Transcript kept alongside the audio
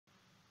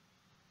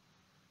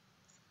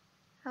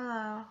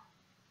Hello.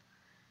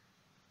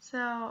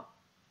 So,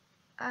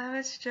 I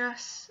was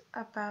just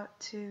about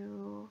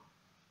to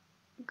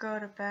go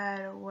to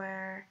bed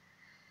when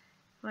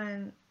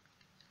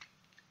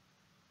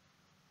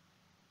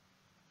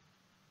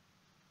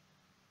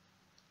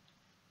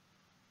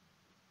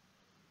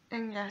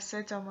and yes,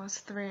 it's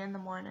almost 3 in the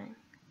morning.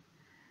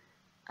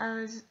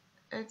 It's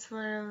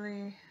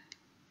literally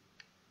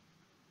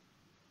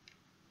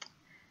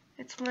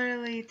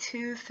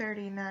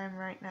 2:39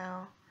 right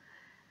now.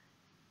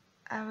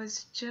 I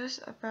was just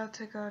about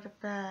to go to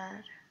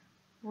bed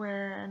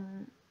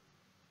when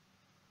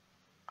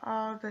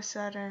all of a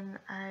sudden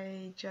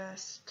I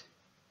just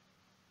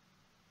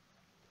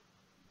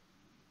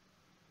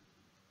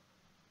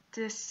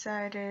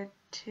decided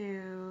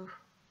to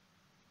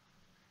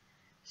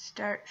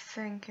start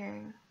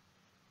thinking,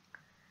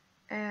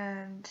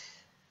 and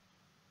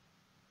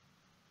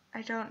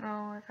I don't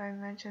know if I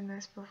mentioned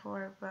this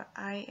before, but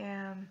I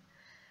am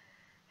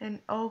an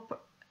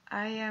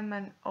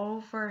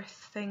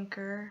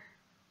overthinker,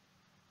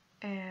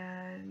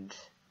 and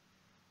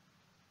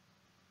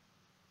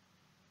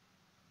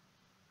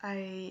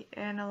I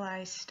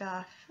analyze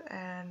stuff,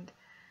 and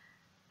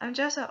I'm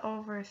just an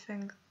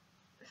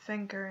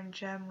overthinker in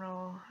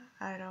general.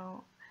 I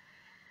don't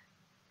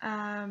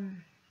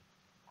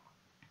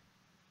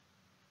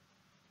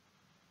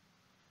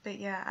but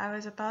yeah, I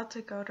was about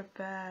to go to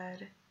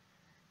bed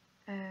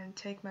and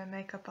take my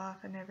makeup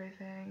off and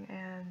everything,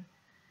 and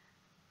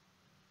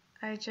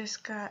I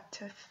just got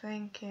to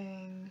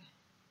thinking,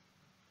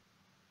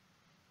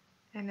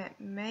 and it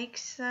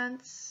makes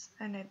sense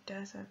and it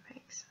doesn't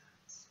make sense.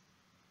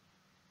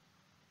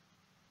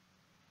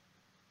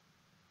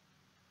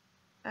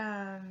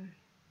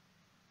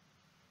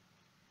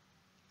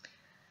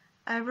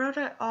 I wrote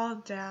it all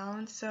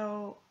down.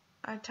 So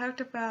I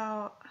talked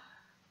about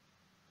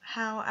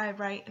how I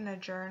write in a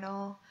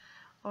journal,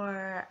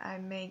 or I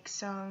make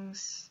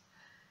songs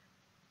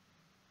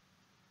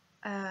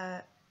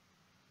to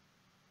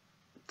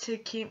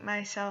keep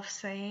myself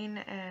sane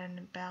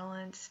and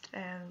balanced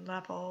and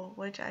level,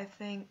 which I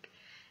think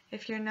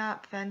if you're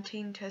not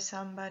venting to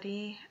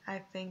somebody, I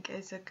think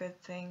is a good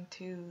thing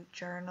to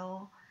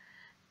journal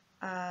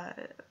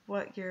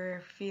what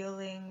you're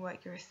feeling,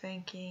 what you're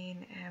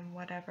thinking, and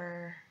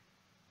whatever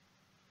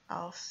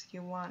else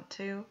you want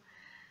to.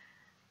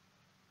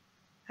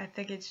 I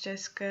think it's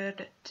just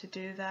good to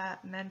do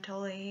that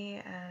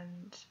mentally,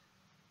 and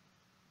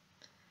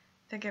I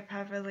think it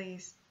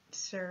probably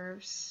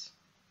serves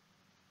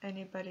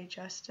anybody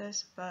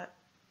justice. But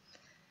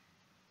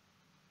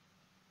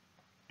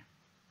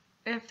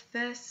if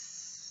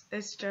this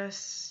is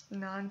just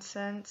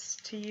nonsense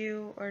to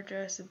you or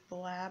just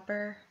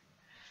blabber,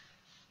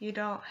 you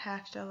don't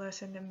have to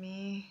listen to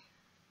me.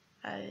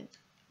 I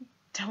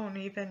don't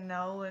even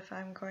know if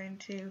I'm going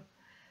to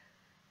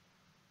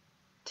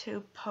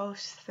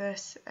post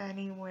this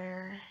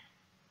anywhere.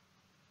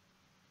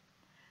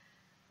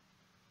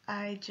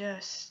 I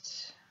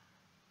just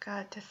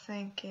got to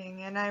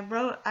thinking, and I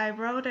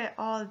wrote it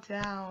all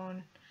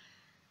down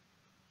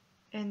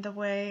in the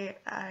way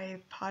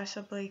I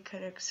possibly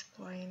could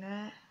explain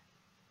it.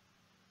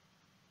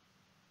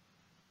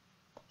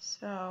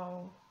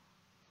 So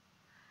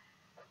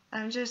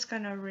I'm just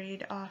gonna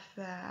read off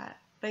that.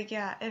 But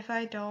yeah, if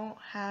I don't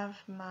have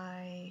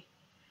my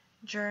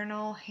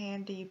journal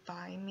handy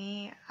by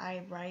me,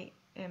 I write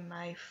in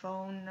my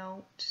phone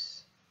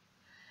notes.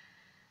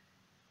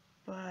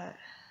 But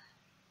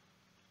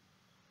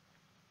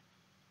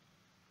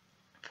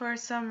for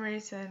some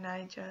reason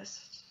I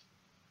just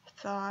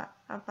thought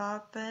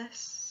about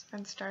this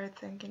and started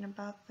thinking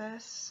about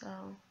this,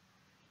 so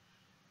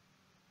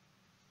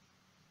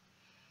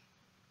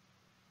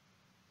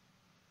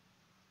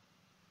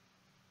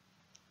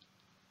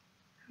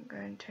I'm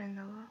going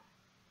to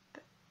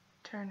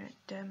turn it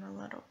dim a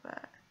little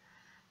bit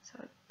so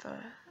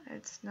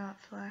it's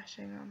not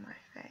flashing on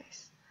my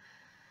face.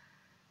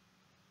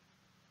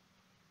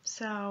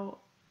 So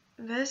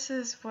this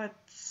is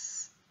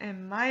what's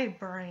in my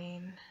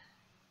brain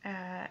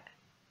at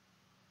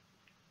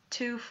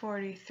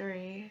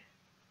 2:43,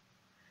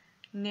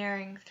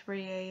 nearing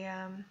 3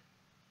 a.m.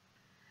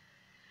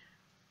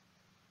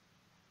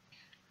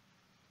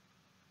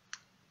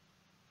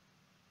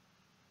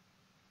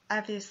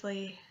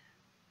 Obviously,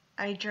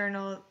 I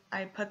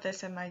put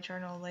this in my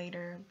journal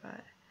later,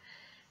 but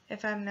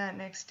if I'm not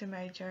next to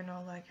my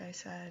journal, like I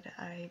said,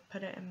 I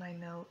put it in my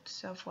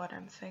notes of what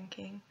I'm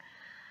thinking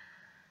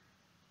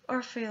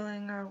or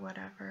feeling or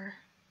whatever.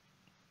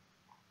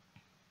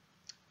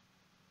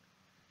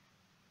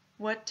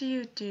 What do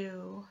you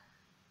do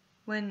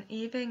when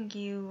even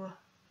you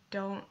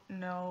don't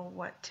know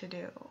what to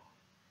do?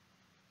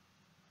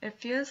 It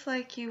feels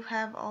like you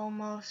have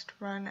almost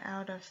run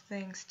out of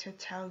things to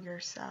tell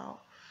yourself.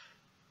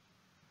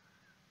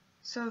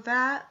 So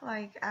that,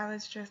 I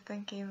was just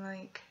thinking,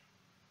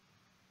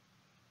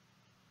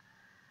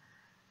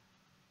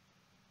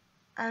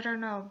 I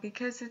don't know,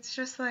 because it's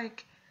just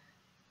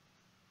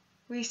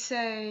we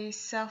say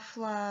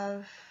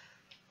self-love,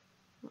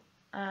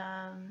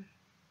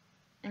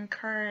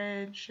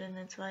 encourage, and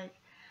it's like,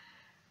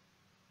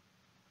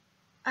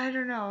 I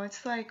don't know,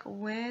 it's like,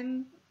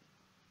 when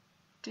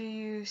do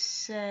you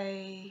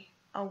say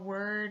a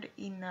word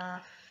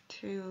enough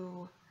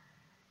to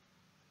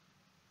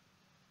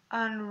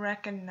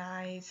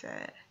unrecognize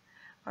it,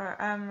 or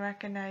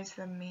unrecognize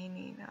the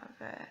meaning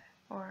of it,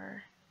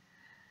 or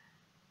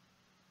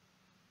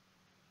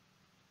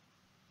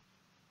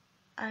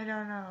I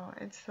don't know,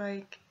 it's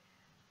like,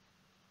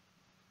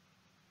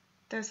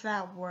 does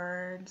that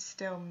word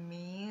still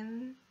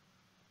mean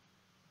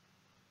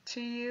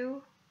to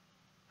you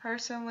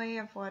personally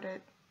of what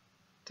it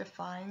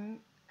defined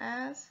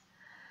as?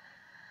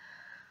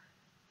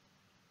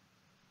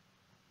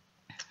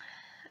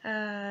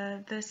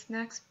 This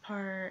next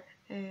part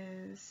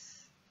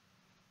is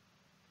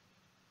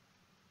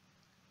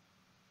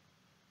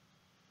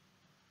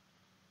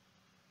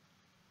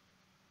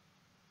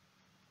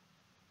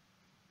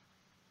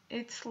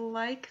it's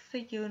like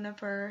the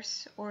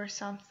universe or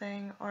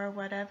something, or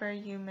whatever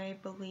you may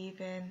believe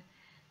in,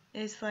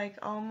 is like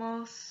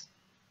almost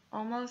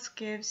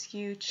gives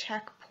you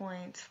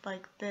checkpoints.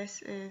 Like,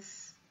 this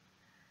is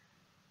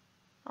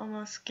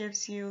almost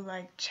gives you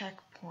like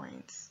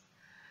checkpoints.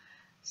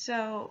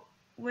 So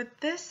with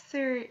this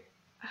theory,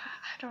 I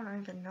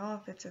don't even know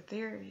if it's a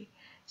theory,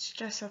 it's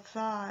just a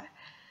thought.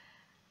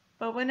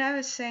 But when I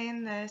was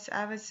saying this,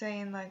 I was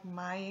saying like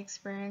my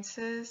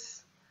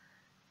experiences.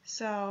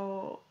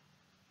 So,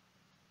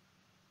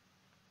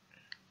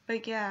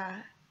 but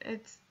yeah,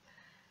 it's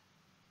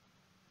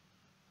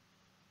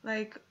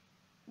like,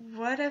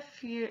 what if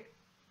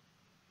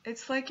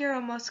it's like you're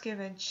almost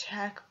given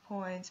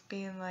checkpoints,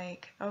 being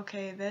like,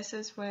 okay, this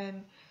is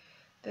when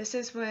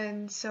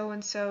so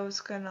and so's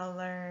gonna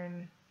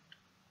learn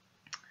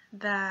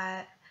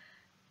that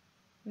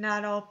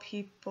not all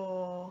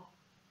people,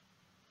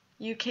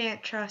 you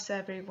can't trust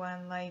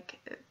everyone. Like,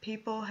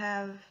 people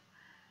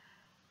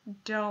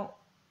don't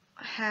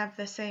have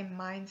the same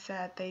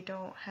mindset, they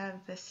don't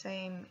have the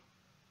same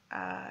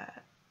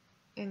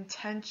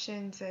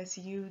intentions as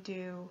you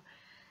do,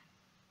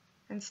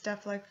 and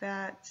stuff like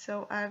that.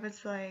 So I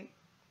was like,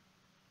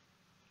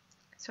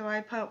 so I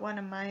put one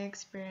of my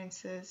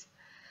experiences,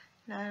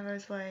 and I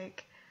was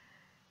like,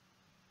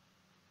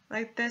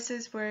 this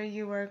is where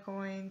you are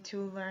going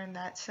to learn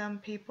that some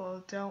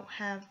people don't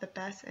have the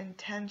best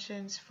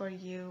intentions for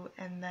you,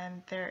 and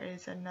then there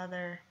is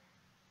another,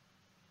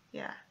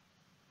 yeah.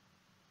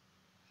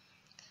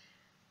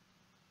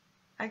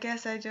 I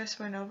guess I just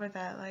went over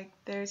that, like,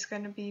 there's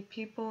gonna be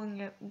people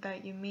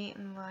that you meet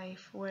in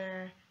life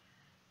where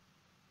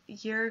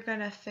you're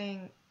gonna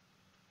think,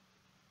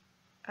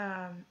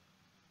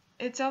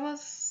 it's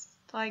almost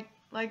like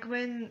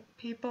when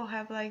people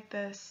have like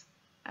this,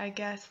 I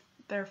guess,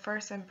 their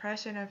first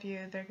impression of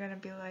you, they're gonna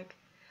be like,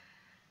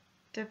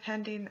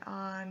 depending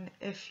on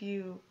if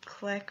you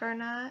click or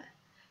not,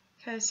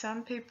 because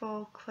some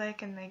people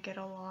click and they get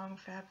along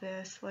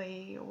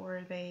fabulously,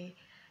 or they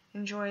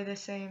enjoy the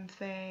same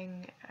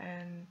thing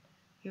and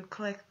you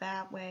click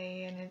that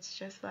way, and it's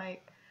just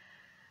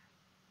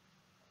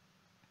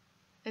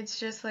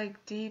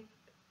like deep,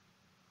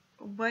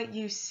 what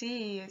you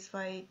see is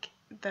like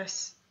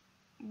this,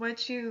 when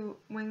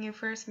you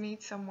first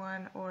meet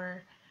someone,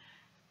 or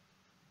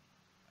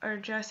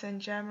just in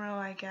general,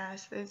 I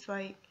guess, it's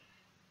like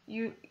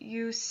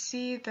you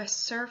see the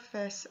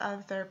surface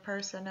of their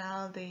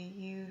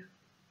personality.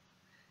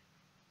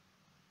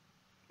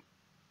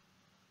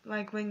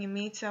 Like, when you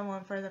meet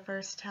someone for the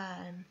first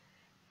time,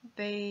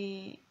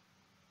 they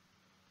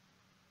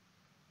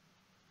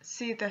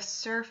see the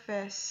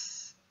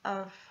surface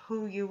of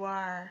who you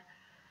are,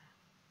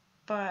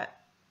 but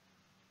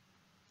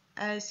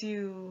as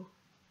you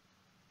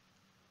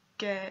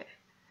get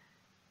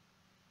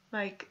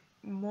like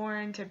more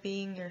into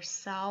being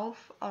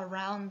yourself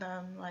around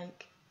them,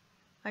 like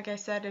I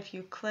said, if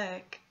you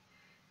click,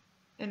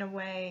 in a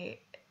way,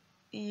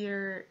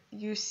 you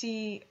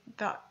see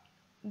the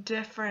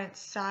different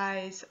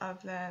sides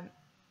of them,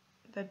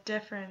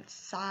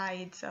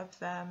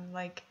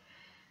 like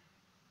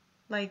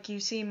you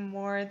see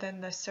more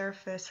than the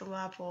surface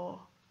level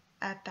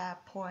at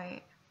that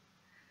point.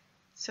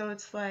 So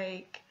it's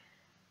like,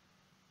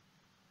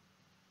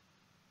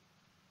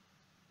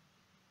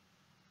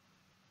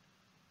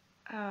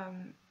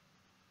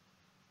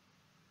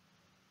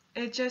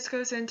 it just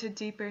goes into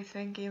deeper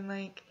thinking,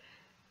 like,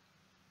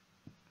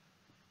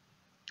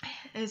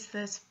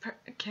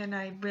 can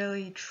I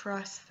really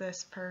trust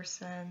this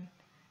person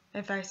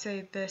if I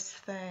say this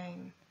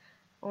thing,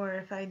 or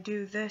if I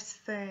do this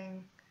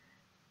thing,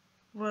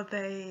 will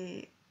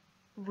they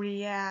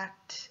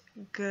react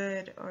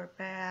good or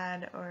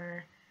bad?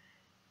 Or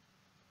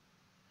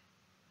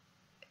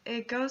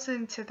it goes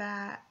into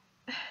that.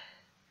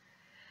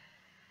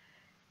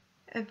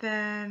 And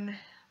then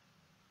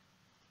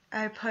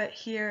I put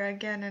here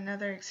again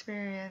another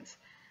experience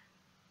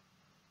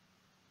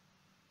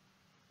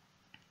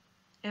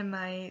in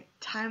my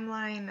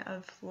timeline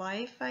of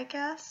life, I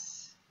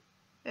guess,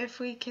 if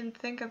we can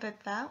think of it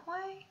that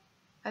way,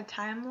 a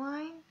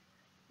timeline.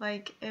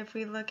 Like, if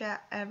we look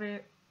at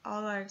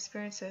all our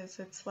experiences.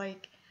 It's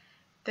like,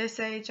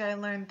 this age I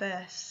learned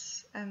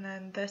this, and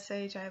then this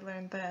age I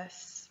learned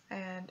this,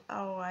 and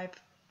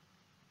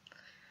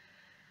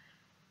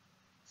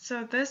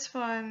so this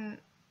one,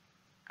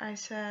 I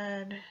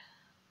said,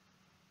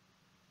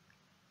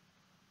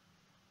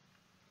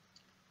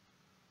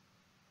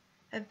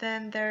 and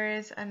then there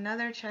is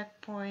another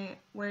checkpoint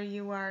where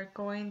you are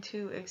going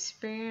to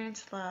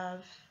experience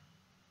love,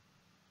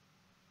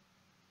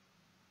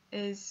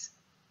 is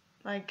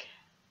like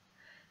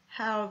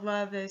how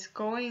love is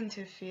going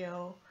to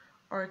feel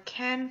or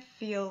can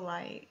feel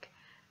like,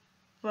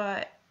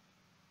 but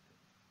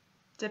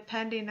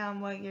depending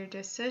on what your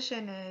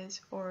decision is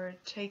or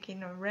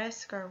taking a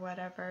risk or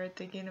whatever,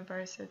 the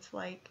universe, it's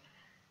like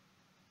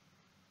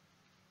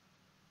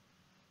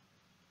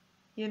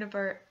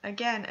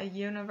a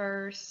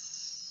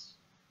universe,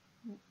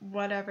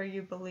 whatever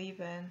you believe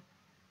in,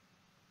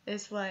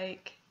 is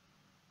like,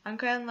 I'm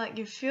gonna let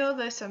you feel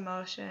this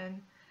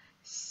emotion,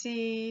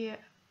 see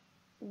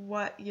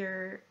what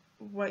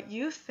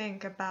you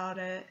think about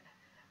it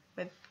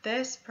with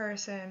this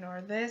person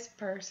or this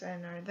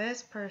person or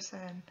this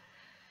person,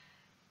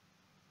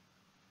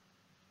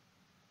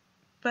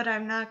 but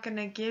I'm not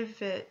gonna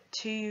give it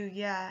to you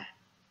yet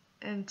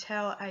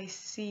until I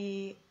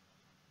see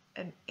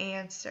an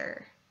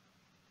answer.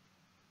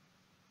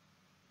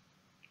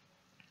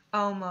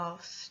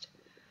 Almost.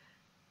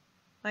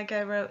 Like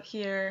I wrote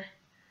here,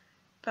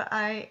 but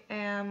I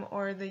am,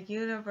 or the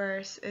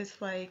universe is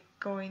like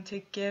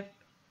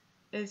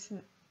is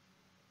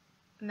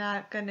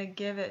not gonna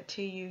give it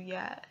to you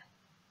yet.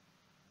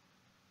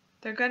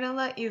 They're gonna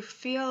let you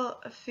feel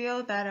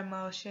that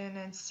emotion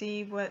and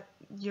see what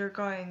you're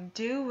going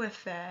to do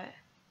with it,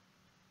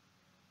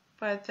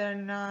 but they're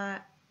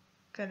not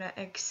gonna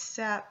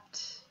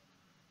accept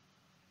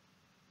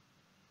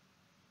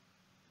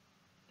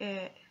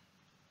it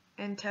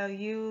until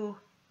you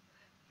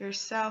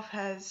yourself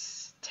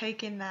has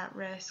taken that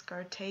risk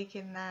or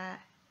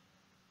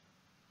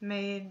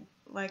made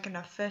like an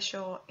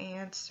official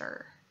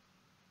answer.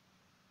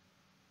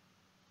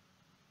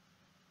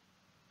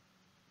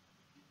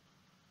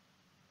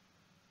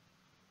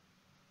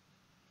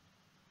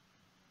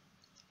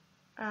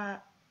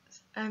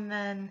 And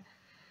then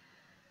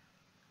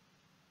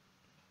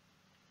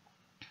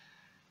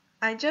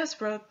I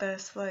just wrote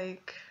this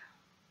like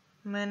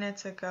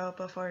minutes ago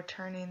before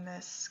turning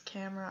this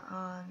camera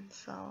on,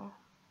 so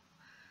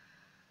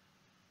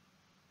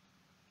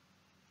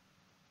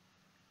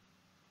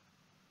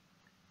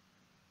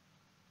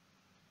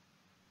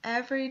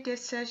every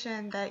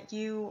decision that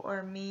you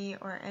or me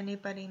or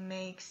anybody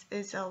makes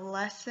is a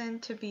lesson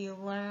to be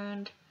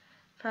learned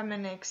from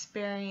an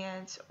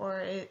experience,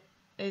 or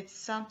it's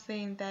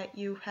something that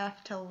you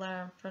have to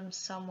learn from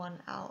someone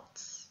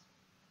else,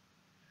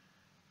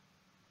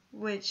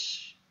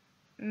 which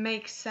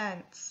makes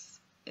sense.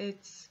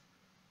 It's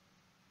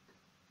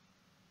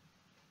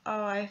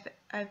I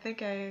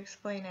think I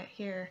explain it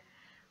here.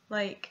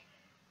 Like,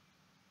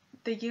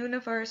 the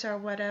universe or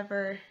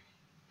whatever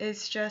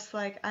is just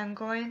like, I'm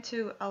going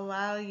to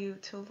allow you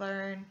to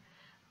learn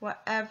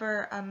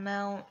whatever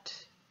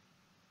amount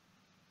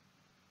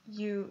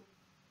you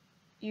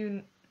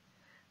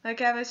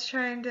like, I was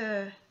trying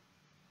to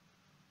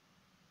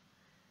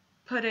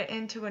put it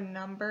into a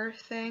number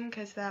thing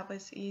because that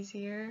was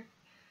easier.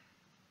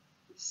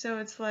 So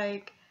it's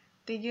like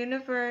the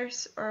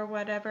universe or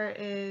whatever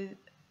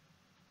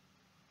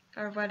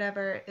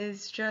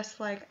is just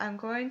like, I'm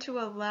going to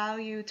allow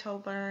you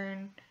to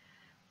learn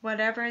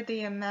whatever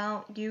the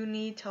amount you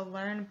need to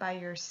learn by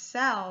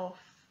yourself,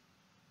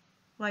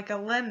 like a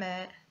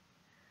limit.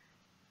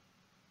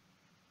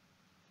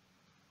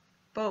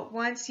 But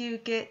once you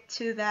get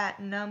to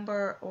that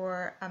number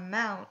or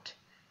amount,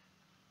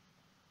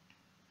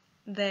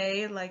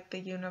 they, like the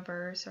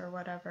universe or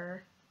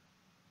whatever,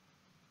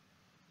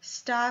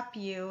 stop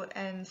you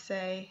and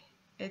say,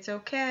 it's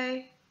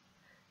okay.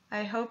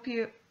 I hope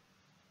you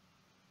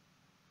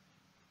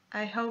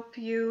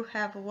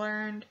have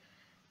learned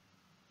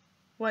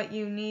what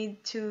you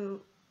need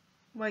to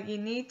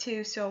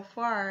so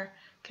far,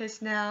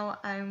 because now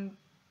I'm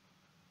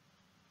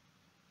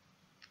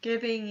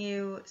giving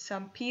you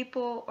some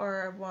people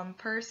or one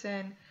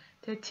person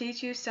to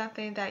teach you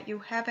something that you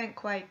haven't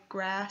quite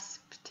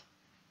grasped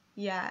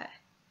yet.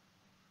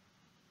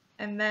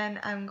 And then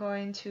I'm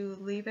going to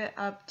leave it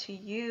up to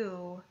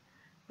you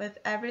with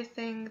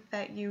everything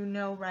that you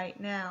know right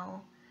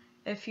now,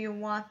 if you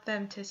want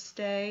them to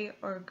stay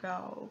or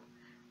go.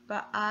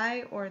 But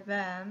I or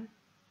them,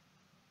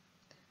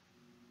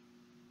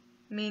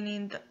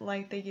 meaning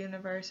like the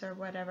universe or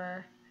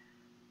whatever,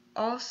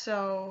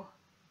 also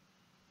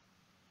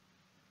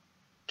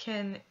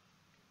can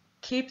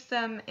keep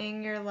them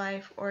in your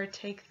life or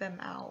take them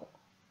out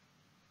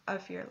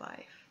of your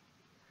life.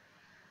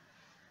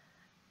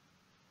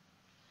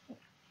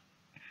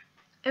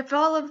 If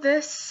all of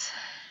this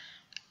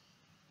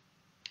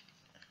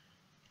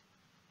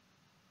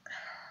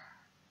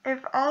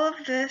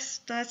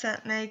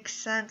doesn't make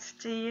sense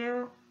to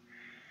you,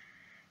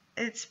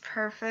 it's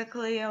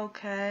perfectly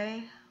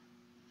okay.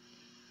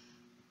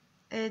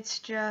 it's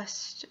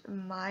just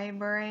my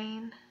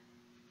brain.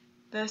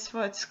 This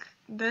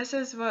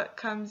is what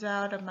comes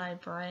out of my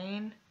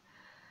brain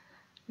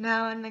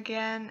now and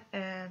again,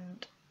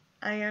 and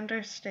I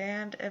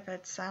understand if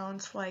it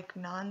sounds like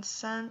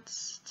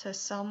nonsense to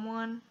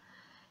someone,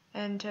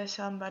 and to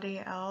somebody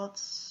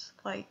else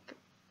like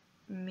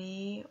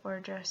me or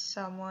just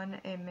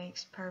someone it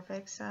makes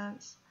perfect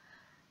sense.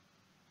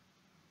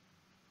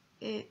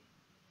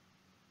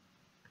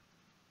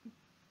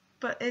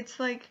 But it's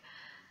like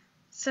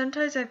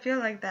sometimes I feel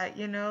like that,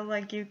 you know,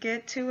 like you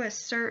get to a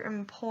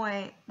certain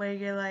point where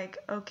you're like,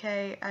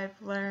 okay,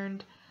 I've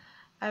learned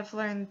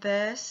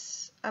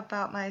this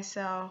about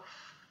myself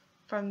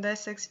from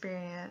this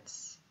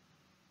experience,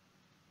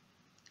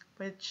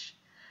 which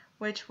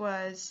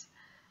was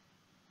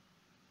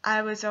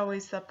I was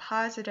always the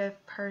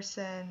positive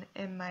person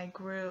in my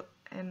group,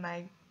 in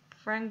my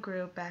friend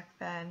group back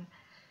then,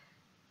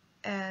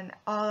 and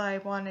all I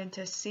wanted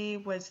to see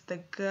was the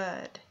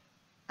good.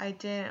 I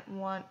didn't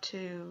want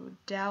to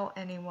doubt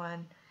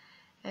anyone,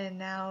 and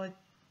now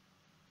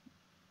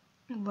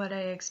what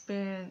I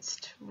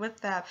experienced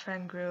with that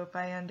friend group,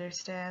 I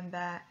understand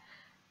that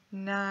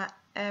not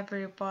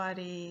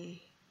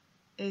everybody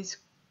is,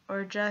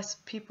 or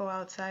just people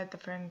outside the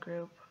friend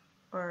group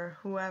or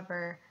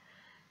whoever,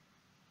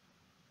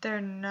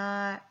 they're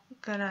not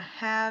gonna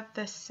have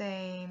the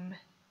same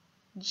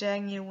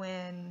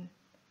genuine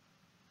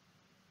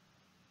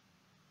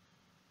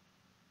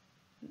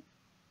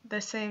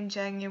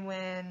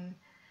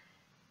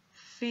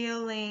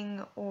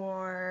feeling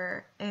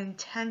or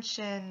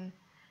intention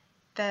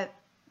that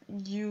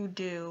you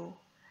do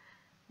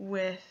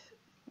with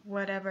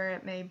whatever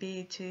it may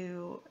be,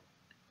 to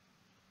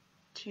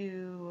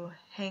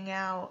hang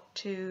out,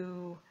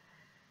 to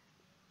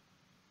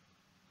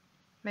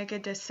make a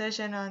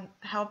decision on,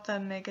 help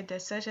them make a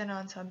decision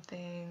on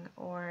something,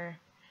 or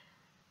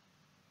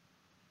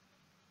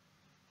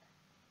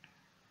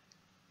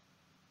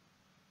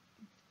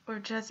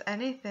just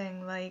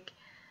anything. Like,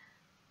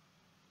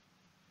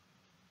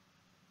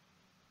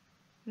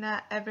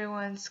 not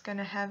everyone's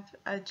gonna have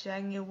a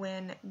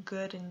genuine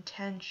good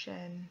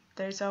intention.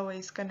 There's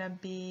always gonna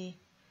be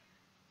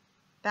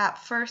that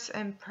first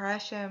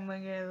impression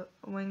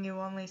when you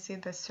only see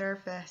the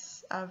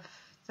surface of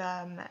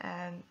them,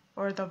 and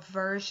or the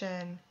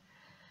version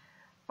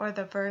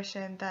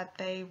that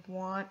they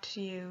want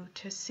you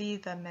to see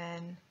them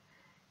in,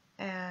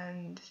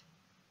 and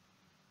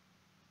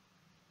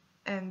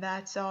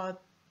that's all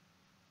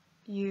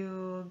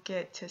you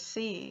get to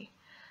see.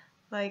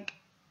 Like,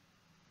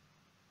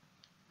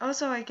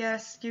 also, I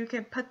guess you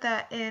could put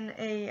that in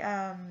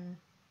a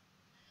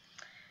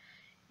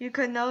you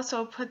could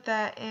also put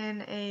that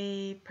in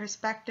a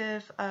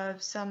perspective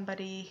of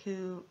somebody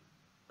who,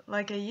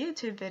 like a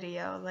YouTube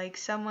video, like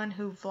someone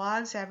who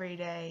vlogs every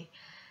day.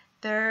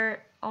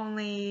 They're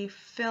only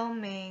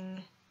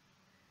filming,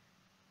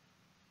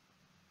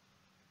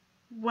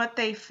 what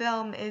they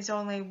film is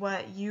only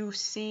what you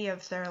see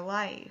of their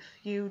life.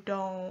 You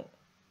don't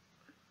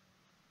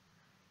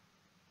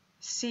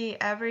see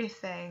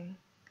everything,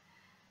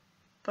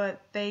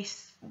 but they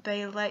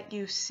let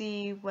you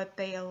see what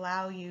they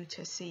allow you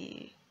to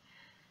see,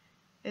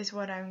 is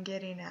what I'm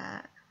getting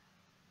at.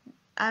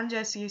 I'm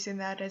just using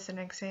that as an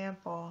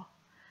example.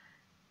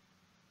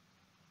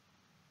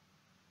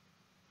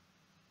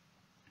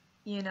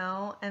 You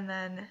know, and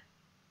then,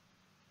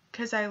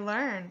 because I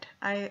learned,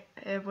 the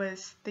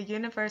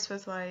universe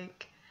was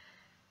like,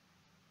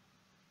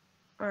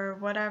 or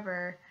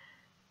whatever,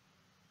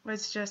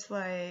 was just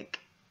like,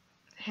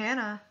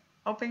 Hannah,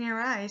 open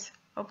your eyes,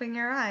 open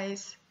your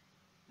eyes.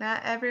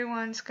 Not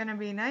everyone's gonna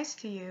be nice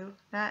to you.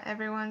 Not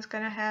everyone's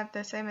gonna have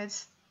the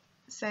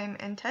same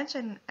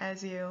intention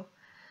as you.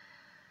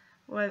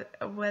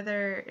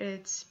 Whether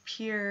it's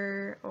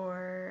pure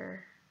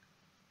or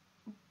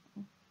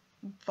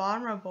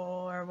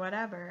vulnerable or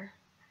whatever.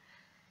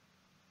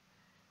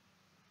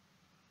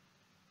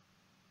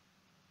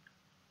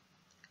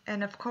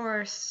 And of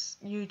course,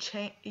 you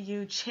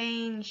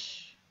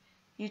change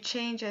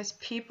as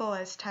people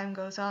as time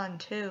goes on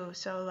too.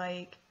 So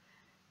like,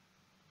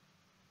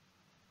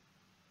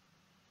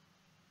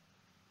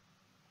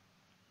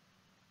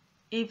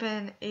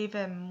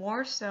 even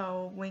more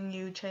so when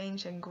you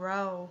change and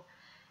grow.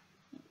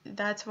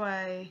 That's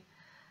why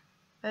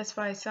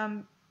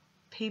some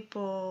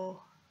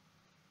people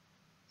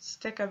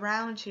stick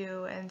around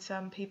you and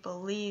some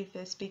people leave,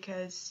 is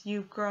because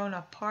you've grown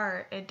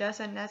apart. It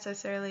doesn't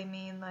necessarily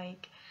mean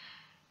like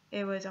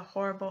it was a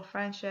horrible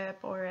friendship,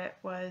 or it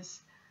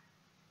was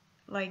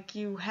like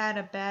you had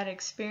a bad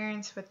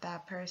experience with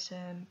that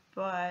person,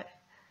 but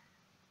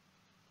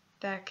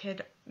that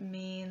could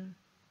mean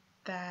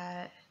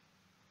that,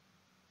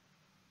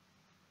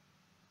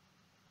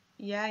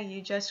 yeah,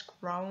 you just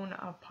grown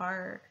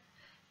apart.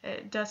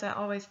 It doesn't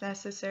always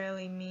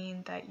necessarily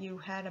mean that you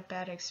had a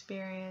bad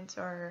experience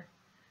or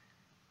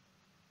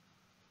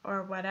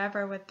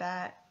whatever with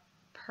that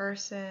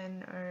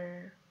person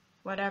or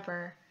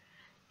whatever.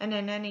 And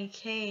in any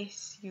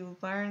case, you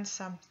learn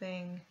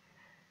something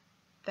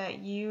that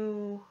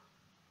you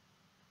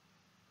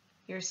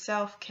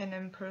yourself can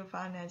improve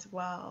on as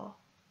well.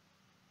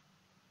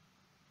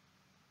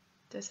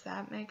 Does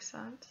that make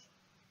sense?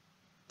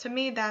 To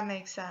me, that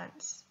makes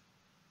sense.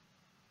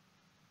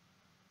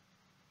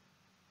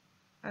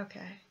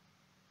 Okay,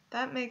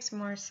 that makes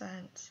more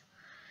sense.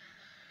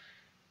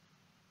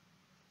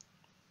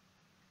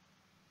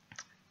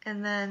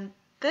 And then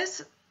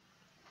this,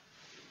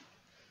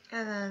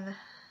 and then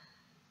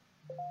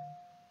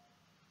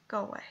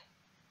go away.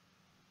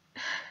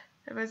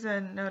 It was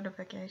a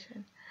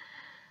notification.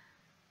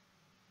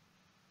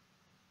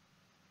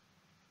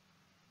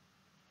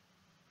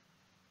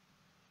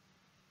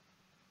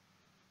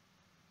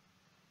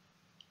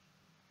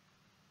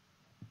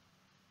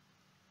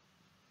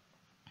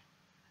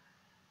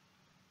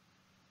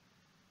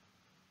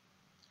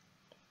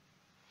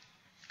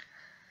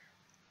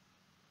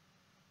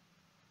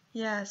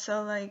 Yeah,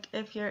 so like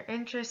if you're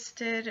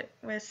interested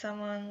with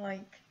someone,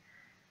 like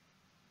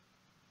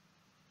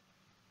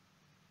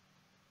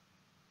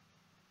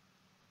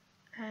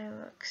I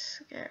look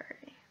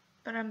scary,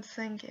 but I'm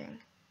thinking.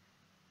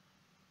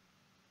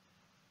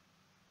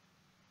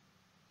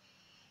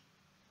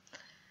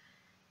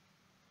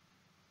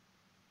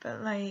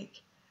 But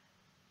like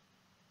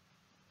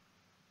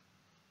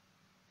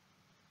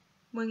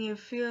when you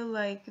feel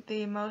like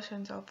the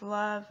emotions of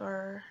love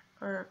or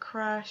a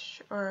crush,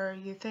 or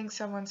you think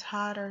someone's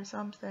hot or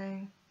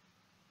something,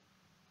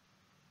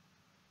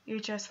 you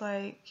just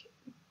like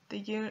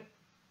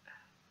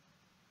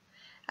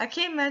I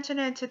keep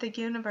mentioning it to the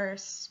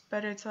universe,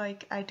 but it's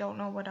like I don't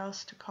know what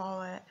else to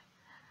call it.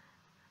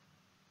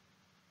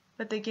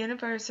 But the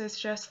universe is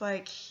just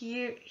like,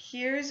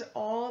 here's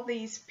all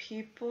these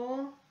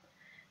people.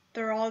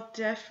 They're all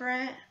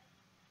different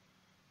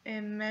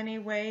in many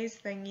ways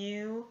than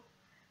you.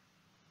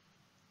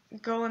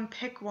 Go and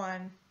pick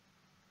one.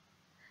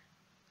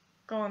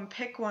 Go and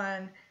pick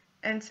one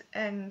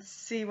and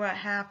see what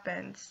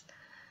happens.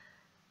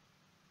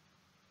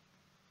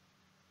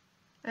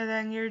 And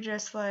then you're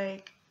just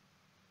like,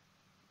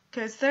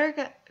 cause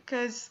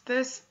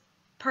this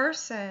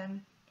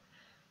person,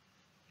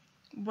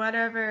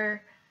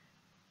 whatever,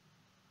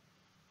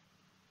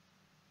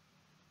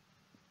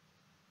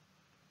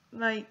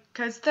 like,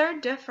 cause they're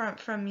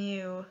different from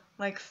you,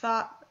 like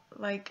thought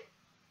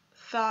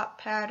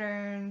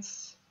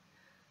patterns,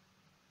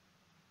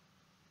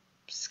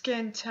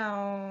 skin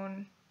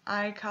tone,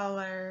 eye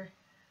color,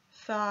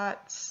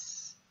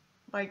 thoughts,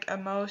 like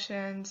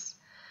emotions,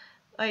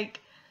 like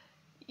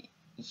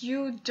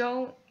you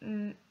don't,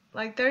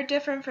 like they're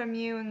different from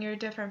you and you're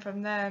different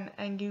from them,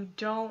 and you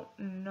don't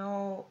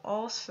know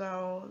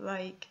also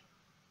like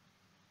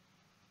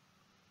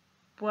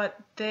what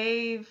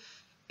they've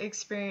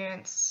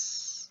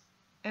experienced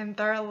in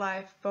their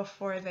life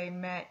before they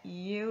met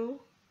you.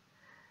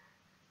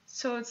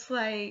 So it's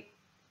like,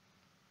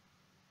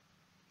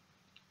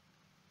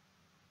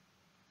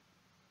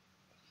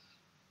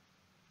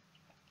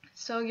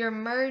 so you're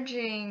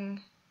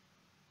merging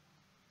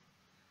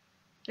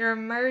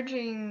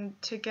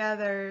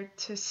together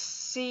to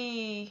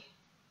see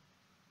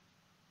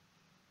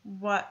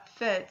what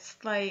fits,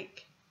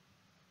 like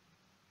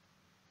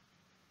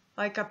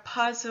a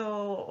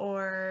puzzle,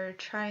 or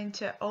trying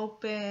to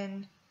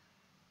open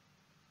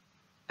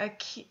a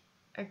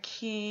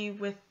key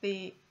with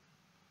a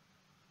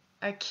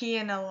key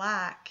in a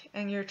lock,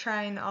 and you're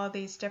trying all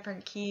these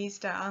different keys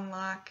to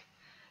unlock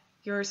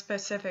your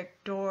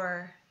specific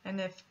door,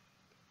 and if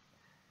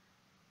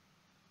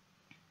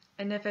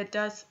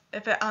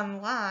it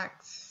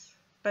unlocks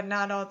but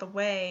not all the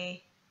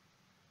way,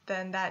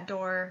 then that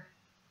door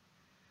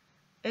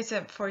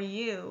isn't for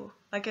you.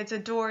 Like it's a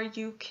door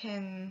you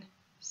can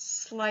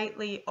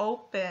slightly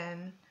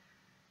open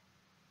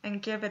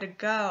and give it a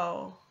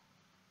go,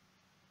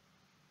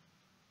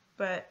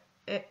 but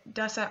it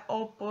doesn't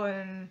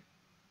open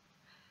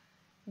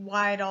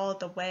wide all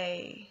the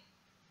way.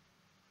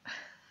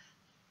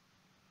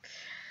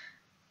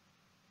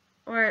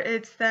 Or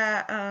it's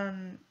that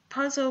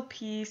puzzle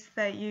piece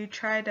that you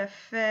try to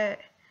fit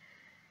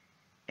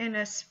in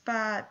a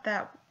spot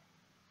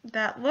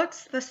that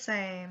looks the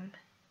same,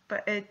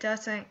 but it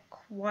doesn't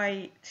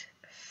quite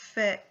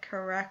fit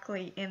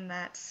correctly in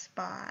that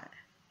spot.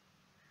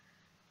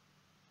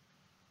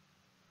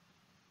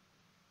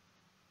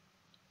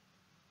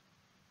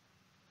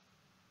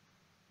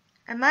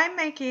 Am I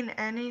making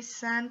any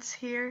sense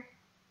here?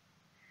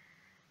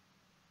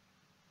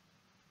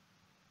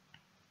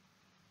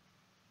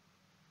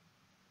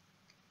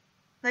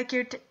 Like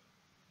you're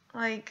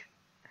like,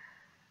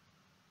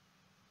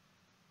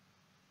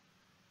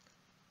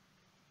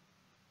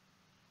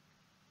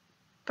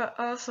 but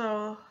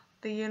also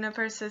the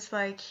universe is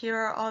like, here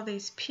are all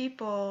these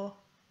people.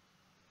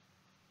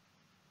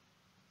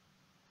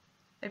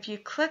 If you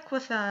click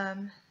with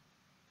them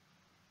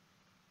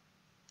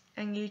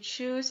and you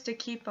choose to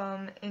keep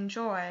them,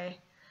 enjoy.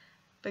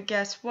 But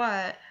guess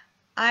what?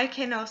 I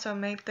can also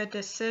make the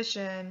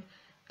decision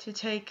to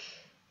take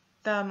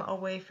them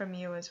away from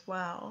you as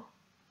well.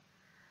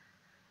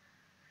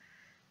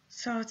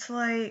 So it's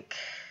like,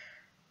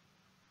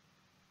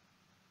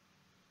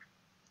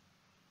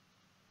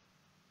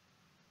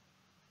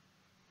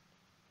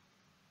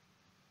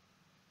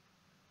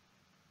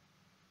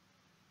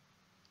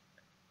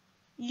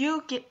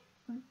 you get,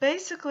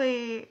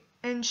 basically,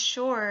 in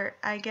short,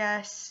 I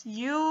guess,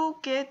 you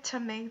get to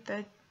make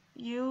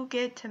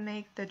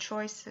the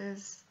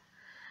choices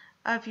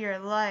of your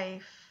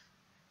life,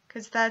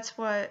 because that's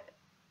what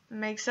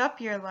makes up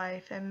your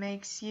life and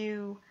makes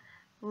you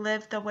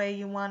live the way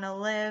you want to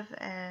live,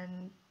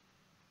 and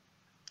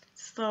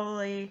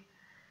slowly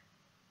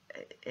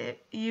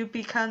you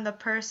become the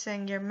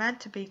person you're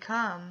meant to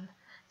become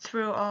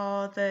through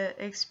all the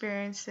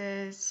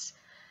experiences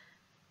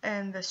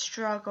and the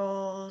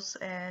struggles,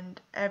 and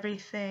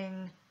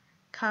everything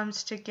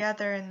comes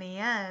together in the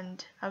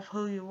end of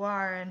who you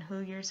are and who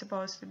you're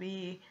supposed to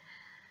be,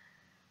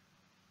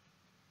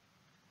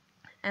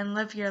 and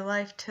live your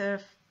life to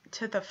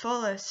the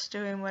fullest,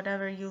 doing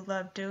whatever you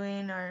love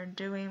doing or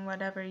doing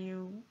whatever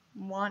you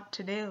want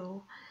to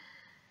do.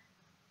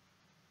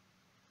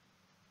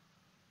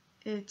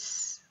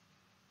 It's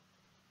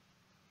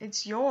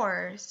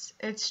yours.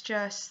 It's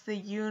just the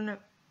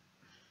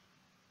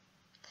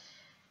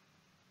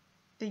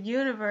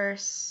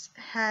universe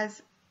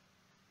has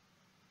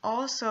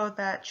also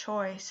that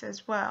choice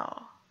as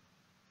well.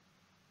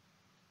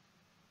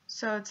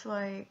 So it's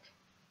like,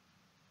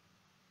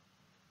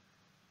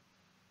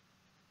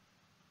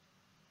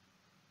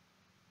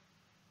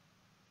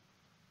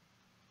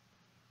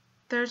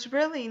 there's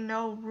really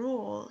no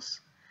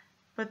rules,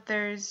 but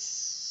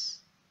there's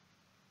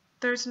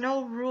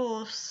no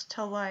rules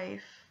to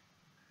life.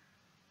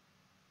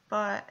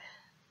 But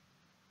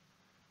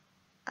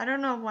I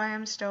don't know why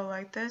I'm still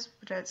like this,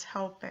 but it's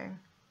helping.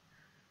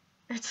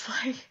 It's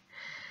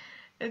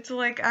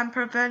like I'm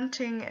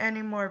preventing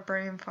any more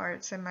brain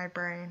farts in my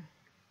brain.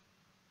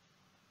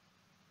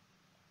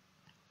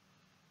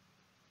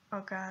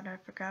 Oh god, I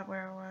forgot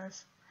where it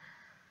was.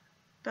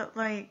 But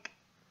like,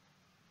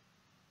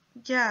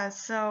 yeah,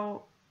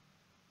 so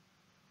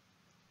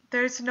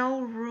there's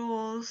no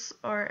rules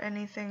or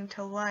anything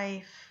to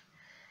life.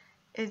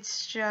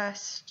 It's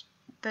just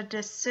the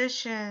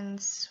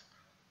decisions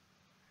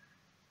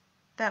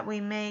that we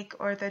make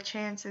or the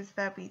chances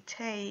that we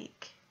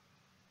take.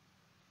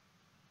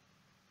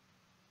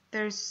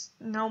 There's,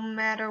 no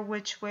matter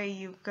which way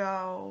you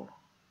go,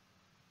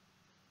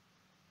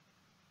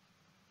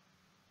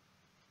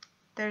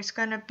 there's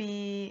gonna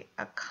be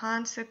a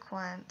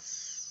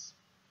consequence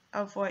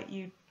of what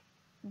you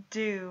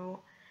do,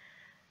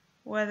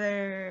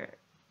 whether,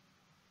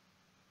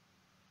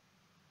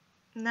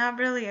 not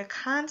really a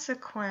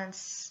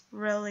consequence,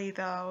 really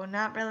though,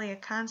 not really a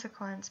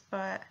consequence,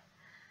 but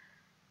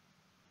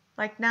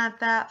like not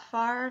that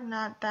far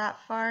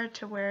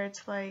to where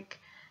it's like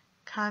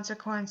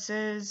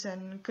consequences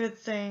and good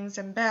things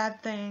and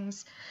bad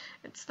things.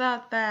 It's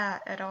not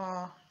that at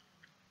all.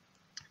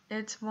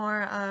 It's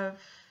more of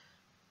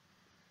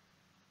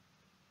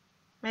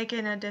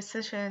making a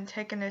decision,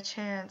 taking a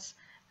chance,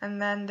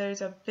 and then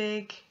there's a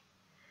big,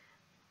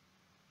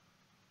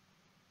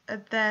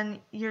 then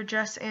you're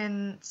just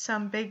in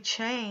some big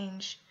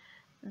change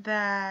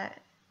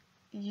that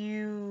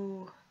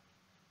you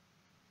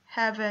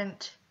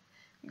haven't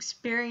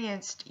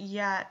experienced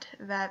yet,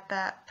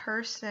 that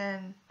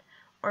person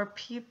or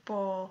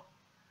people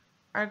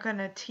are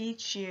gonna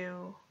teach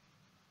you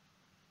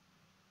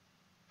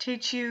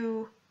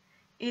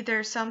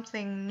either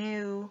something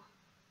new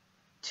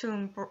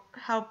to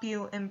help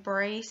you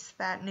embrace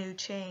that new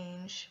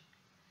change,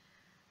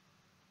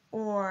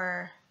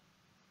 or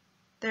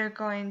they're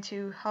going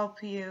to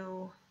help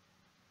you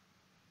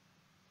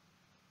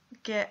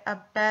get a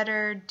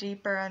better,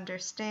 deeper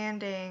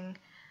understanding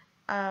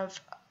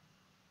of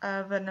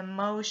an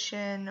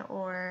emotion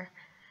or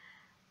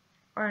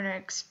an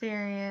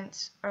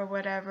experience or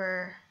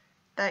whatever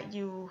that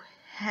you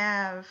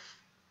have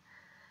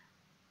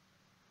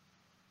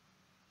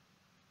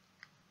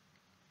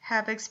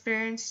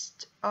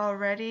experienced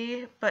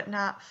already, but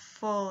not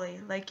fully.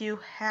 Like you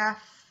have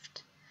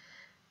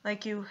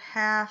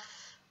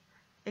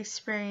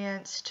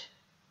experienced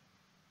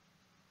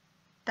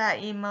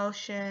that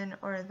emotion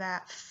or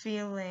that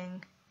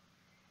feeling.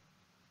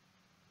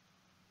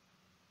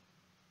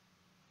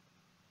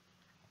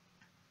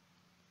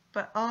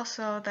 But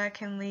also that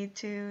can lead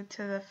to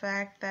the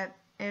fact that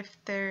if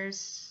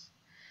there's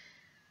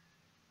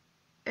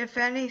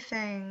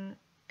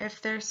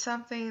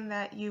something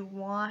that you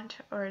want,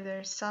 or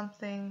there's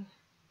something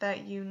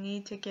that you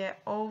need to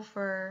get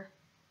over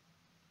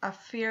a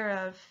fear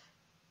of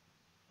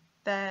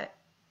that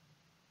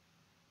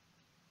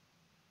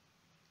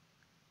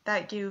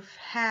you've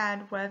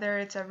had, whether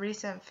it's a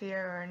recent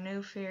fear or a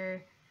new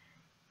fear,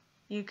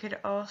 you could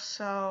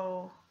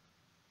also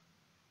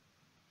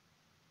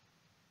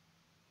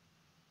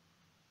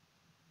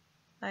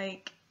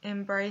like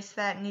embrace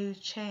that new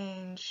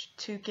change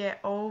to get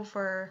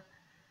over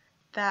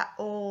that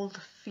old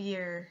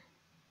fear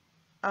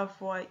of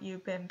what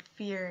you've been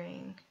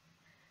fearing.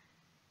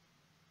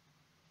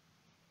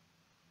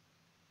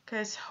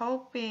 Because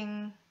hope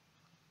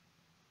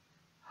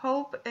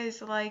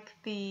is like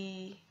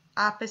the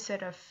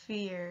opposite of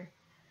fear.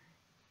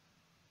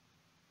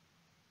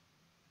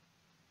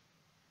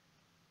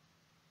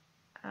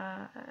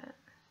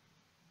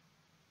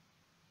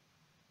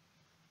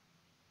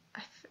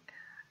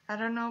 I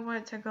don't know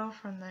where to go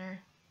from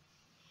there.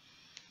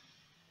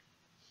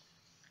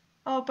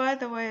 Oh, by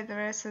the way, the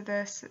rest of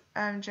this,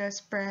 I'm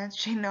just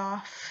branching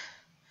off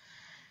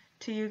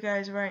to you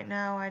guys right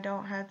now. I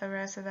don't have the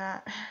rest of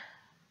that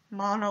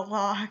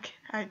monologue,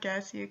 I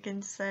guess you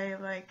can say,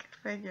 like,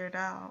 figured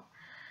out.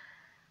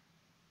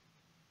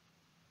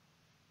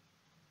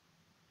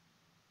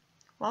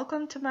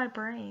 Welcome to my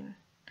brain.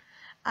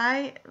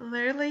 I've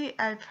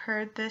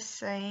heard this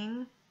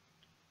saying.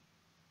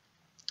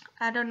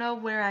 I don't know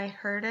where I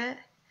heard it,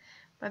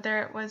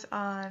 whether it was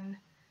on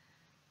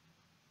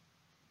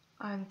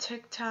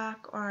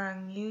TikTok or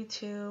on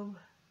YouTube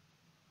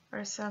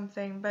or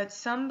something, but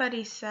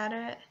somebody said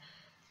it,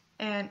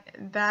 and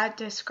that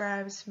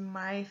describes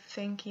my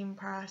thinking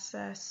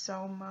process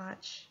so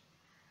much.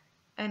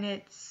 And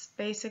it's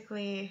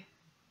basically,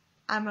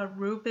 I'm a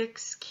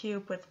Rubik's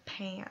Cube with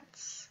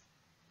pants.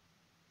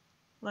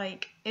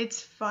 Like, it's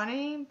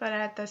funny, but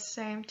at the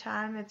same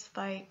time, it's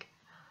like,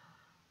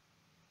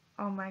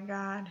 oh my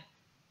God,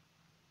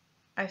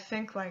 I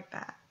think like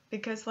that.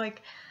 Because,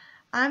 like,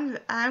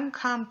 I'm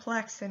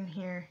complex in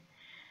here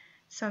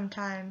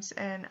sometimes,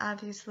 and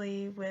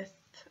obviously with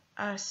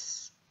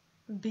us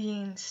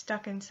being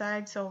stuck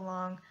inside so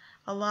long,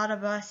 a lot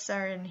of us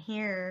are in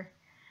here,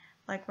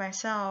 like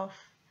myself,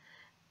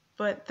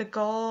 but the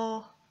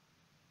goal,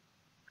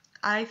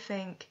 I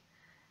think,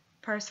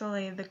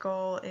 personally, the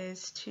goal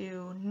is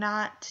to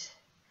not,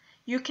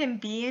 you can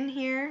be in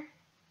here,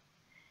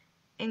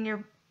 in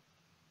your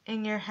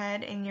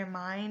head, in your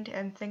mind,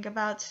 and think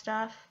about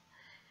stuff,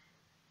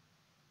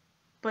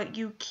 but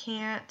you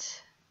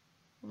can't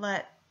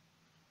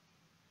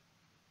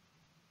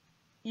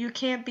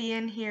be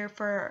in here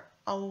for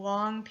a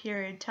long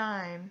period of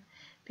time,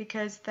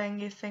 because then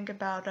you think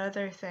about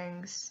other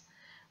things,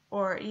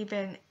 or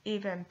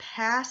even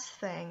past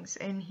things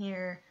in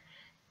here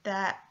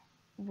that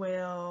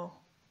will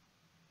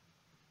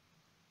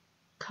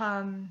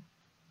come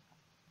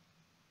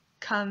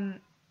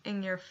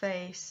in your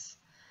face,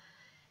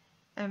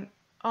 and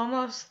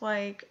almost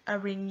like a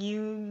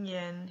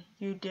reunion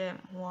you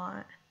didn't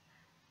want.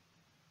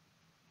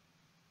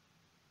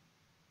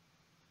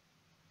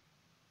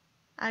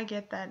 I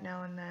get that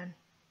now and then.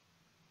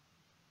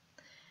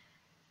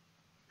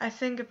 I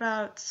think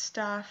about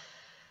stuff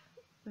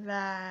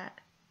that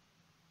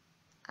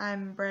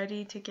I'm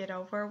ready to get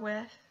over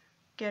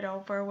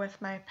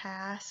with my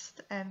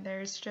past, and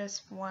there's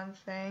just one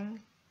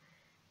thing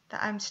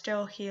that I'm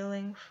still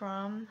healing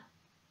from,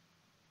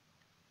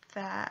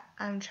 that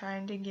I'm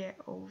trying to get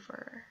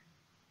over,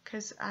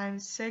 because I'm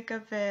sick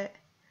of it.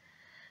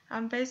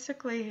 I'm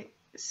basically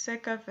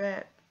sick of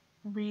it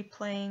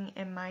replaying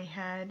in my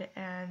head,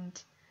 and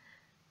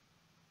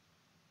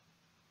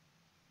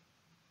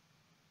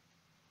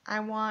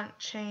I want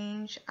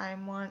change. I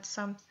want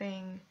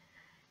something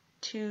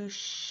to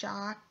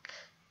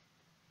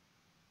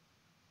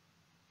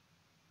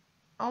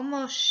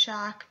almost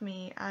shock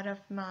me out of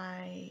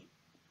my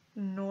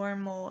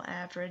normal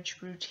average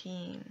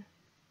routine.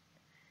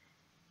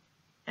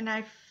 And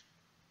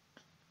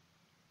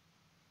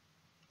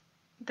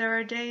there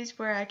are days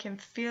where I can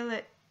feel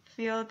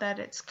that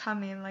it's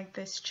coming, like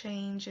this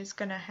change is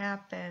gonna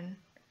happen.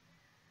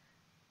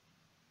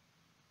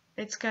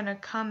 It's gonna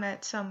come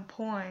at some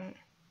point,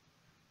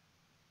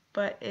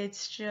 but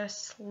it's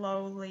just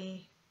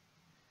slowly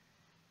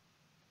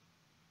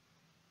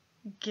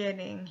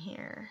getting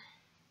here.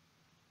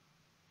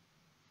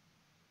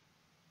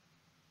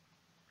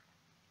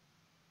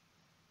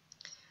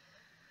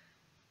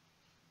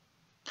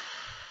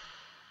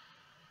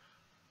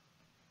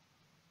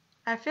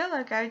 I feel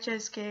like I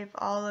just gave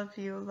all of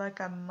you like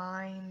a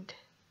mind,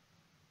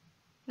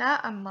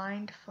 not a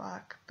mind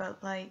fuck,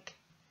 but like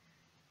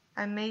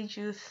I made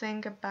you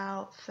think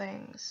about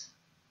things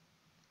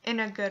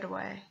in a good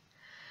way.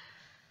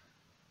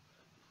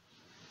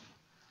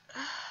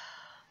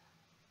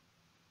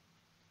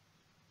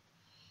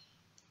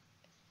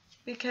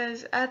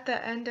 Because at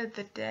the end of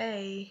the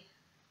day,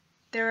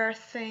 there are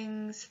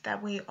things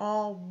that we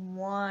all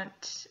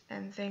want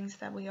and things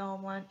that we all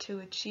want to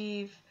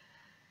achieve.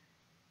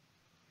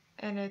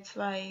 And it's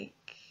like,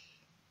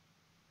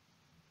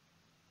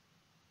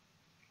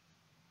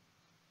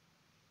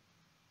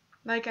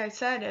 I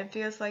said, it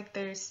feels like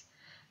there's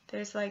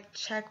like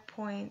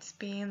checkpoints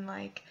being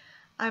like,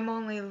 I'm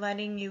only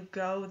letting you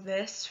go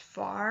this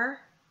far,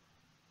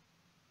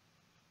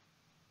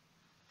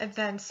 and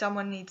then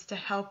someone needs to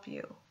help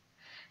you.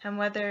 And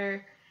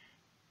whether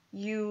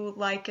you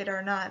like it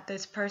or not,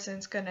 this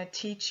person's gonna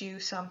teach you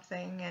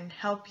something and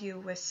help you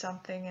with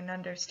something and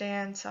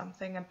understand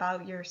something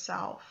about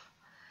yourself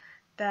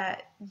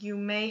that you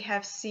may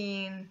have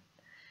seen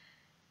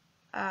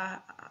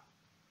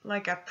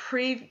like a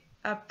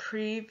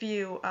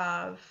preview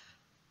of,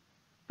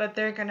 but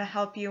they're gonna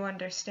help you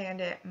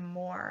understand it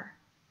more.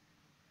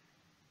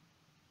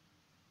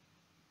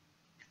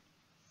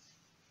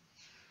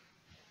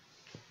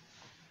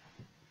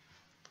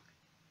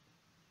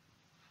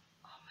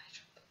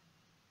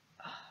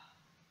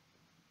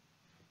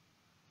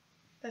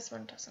 This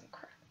one doesn't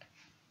crack.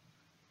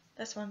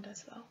 This one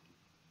does though.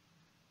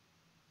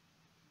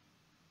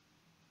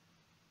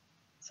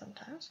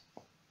 sometimes.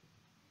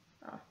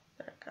 Oh,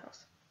 there it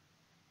goes.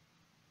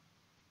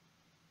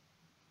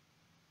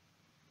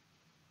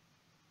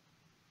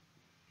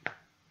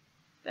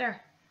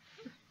 There.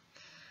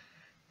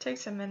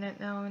 Takes a minute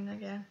now and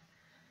again.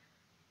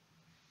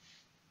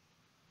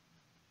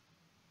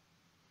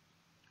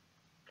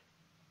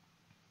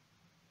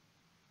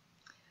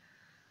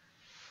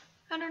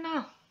 I don't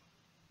know.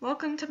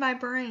 Welcome to my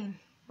brain.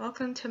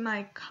 Welcome to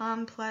my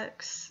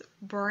complex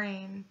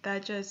brain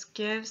that just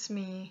gives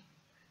me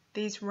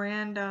these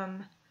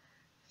random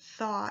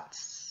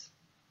thoughts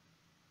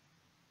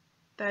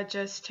that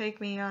just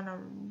take me on a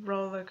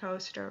roller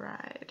coaster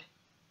ride.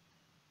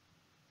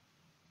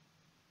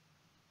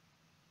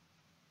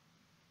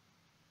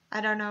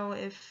 I don't know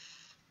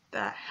if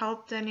that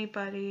helped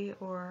anybody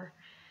or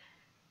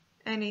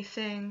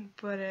anything,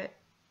 but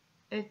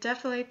it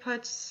definitely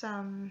puts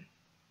some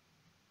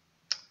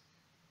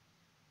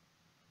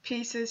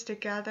pieces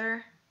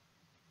together.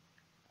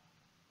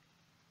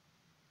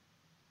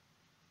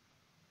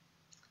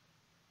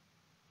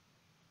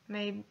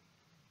 Maybe,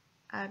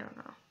 I don't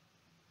know.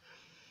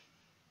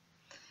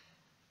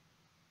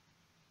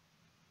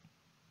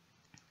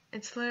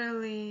 It's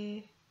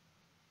literally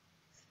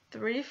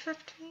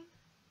 3:15?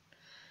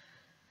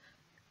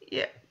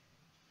 Yeah.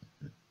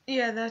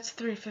 Yeah, that's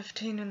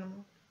 3:15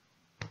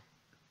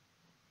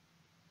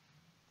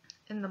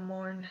 in the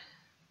morning.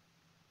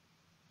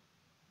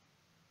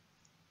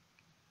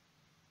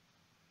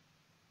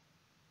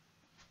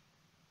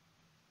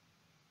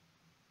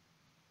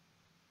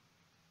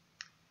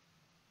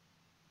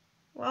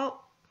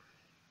 Well,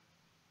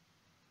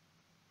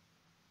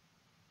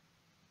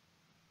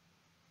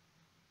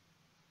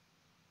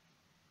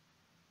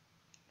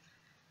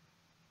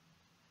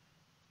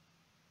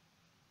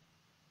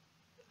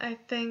 I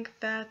think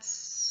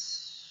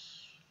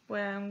that's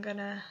where I'm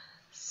gonna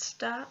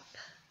stop,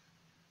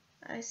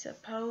 I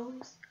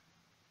suppose,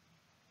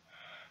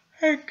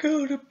 and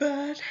go to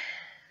bed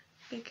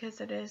because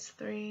it is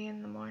 3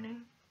 in the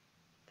morning,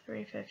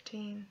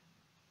 3:15.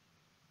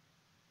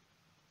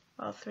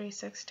 Well,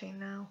 3:16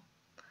 now.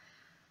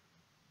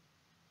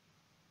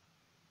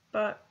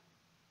 But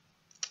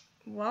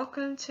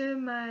welcome to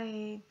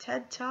my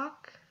TED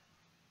Talk,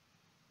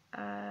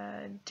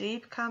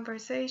 deep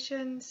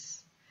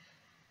conversations.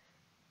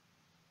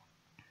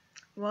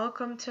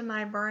 Welcome to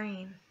my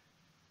brain,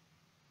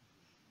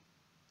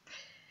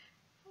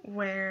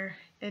 where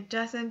it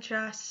doesn't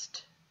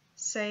just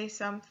say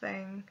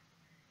something,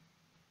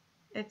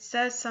 it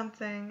says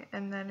something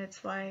and then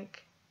it's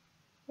like,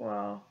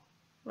 well,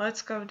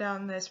 let's go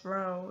down this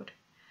road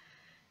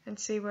and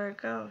see where it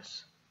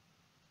goes.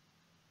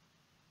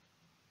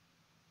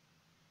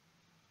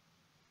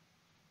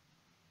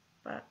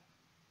 But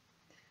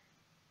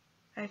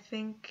I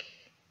think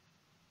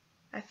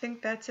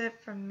that's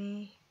it from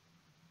me.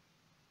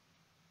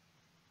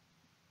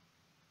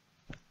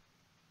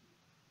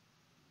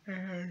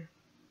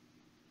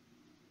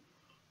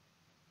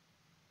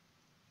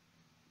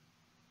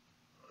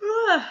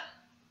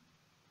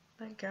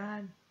 My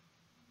God.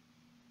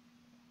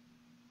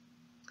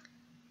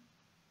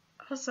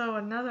 Also,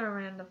 another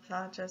random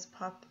thought just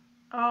popped.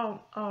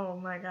 Oh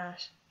my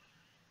gosh.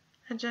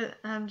 I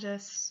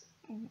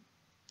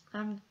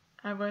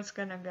was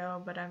gonna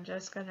go, but I'm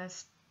just gonna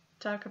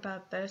talk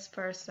about this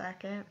for a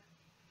second.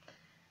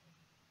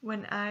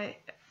 When I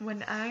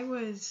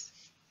was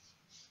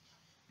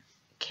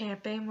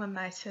camping with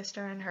my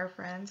sister and her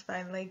friends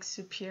by Lake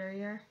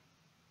Superior.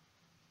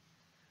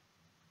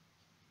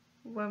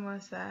 When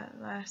was that?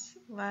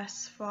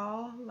 Last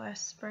fall?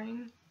 Last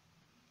spring?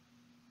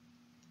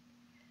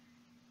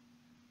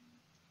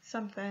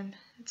 Something.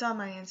 It's on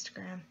my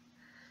Instagram.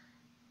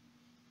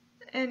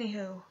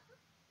 Anywho,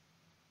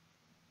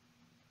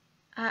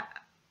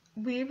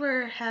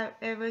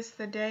 it was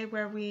the day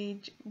where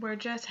we were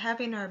just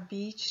having our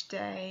beach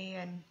day,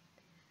 and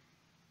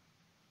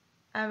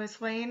I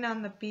was laying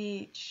on the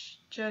beach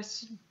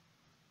just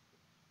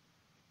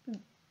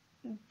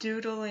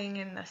doodling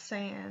in the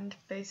sand,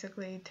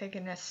 basically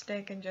taking a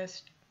stick and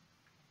just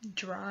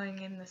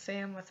drawing in the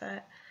sand with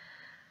it.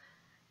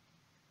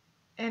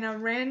 And a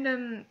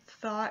random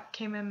thought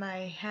came in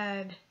my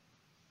head,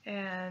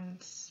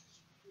 and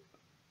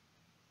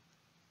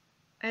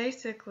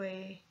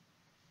basically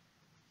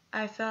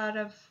I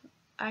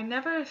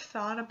never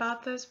thought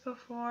about this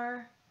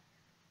before,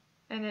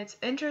 and it's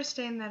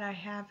interesting that I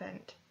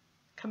haven't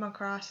come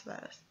across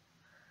this.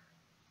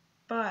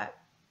 But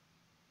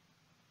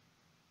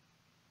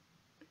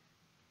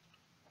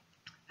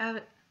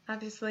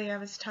obviously I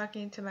was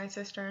talking to my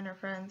sister and her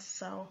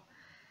friends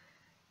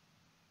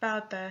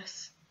about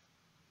this.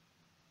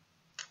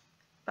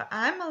 But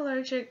I'm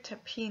allergic to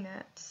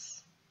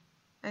peanuts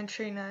and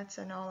tree nuts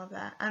and all of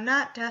that. I'm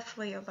not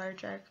deathly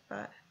allergic,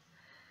 but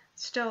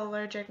still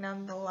allergic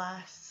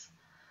nonetheless.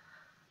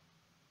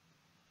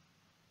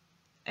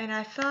 And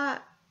I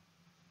thought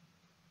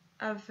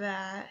of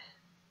that,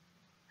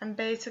 and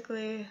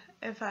basically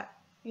if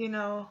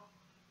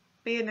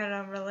being in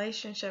a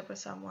relationship with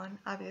someone,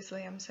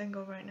 obviously I'm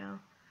single right now,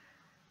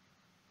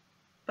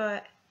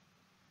 but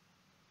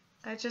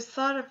I just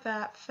thought of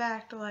that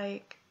fact,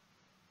 like,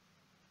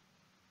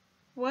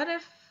 what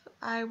if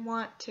I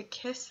want to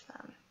kiss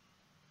them?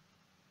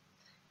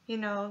 You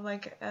know,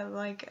 like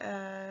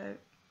a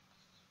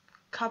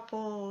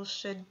couple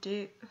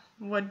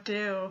would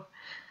do.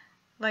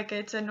 Like,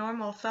 it's a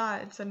normal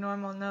thought, it's a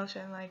normal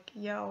notion, like,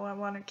 yo, I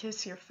want to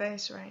kiss your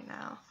face right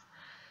now.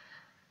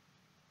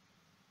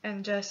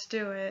 And just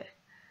do it.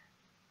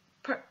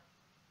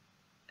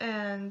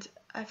 And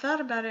I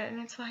thought about it,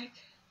 and it's like,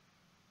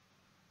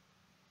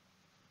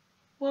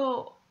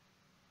 well,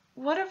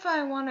 what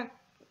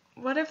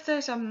if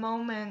there's a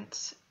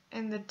moment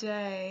in the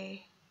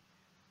day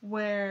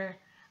where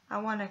I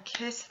want to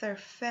kiss their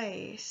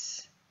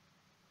face,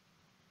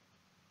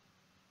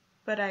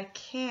 but I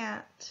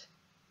can't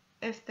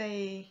if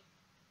they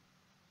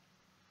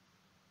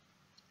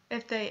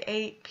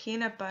ate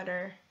peanut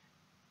butter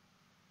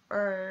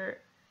or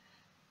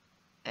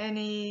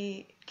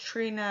any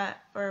tree nut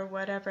or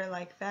whatever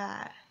like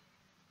that?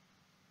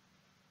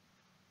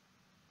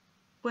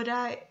 Could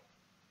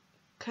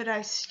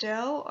I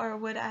still, or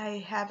would I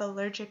have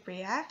allergic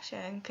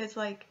reaction? Cause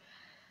like,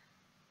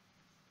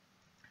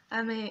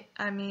 I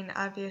mean,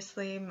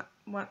 obviously,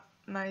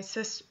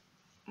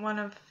 one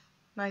of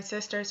my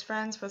sister's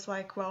friends was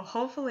like, well,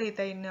 hopefully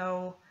they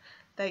know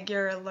that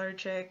you're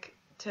allergic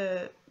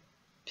to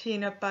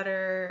peanut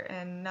butter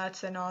and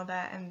nuts and all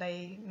that, and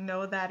they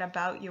know that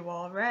about you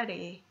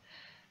already.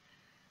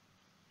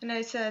 And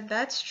I said,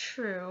 that's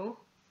true,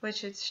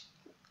 which it's,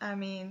 I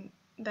mean,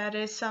 that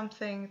is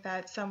something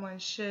that someone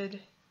should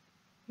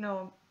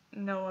know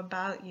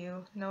about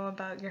you, know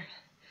about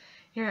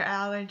your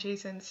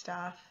allergies and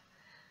stuff.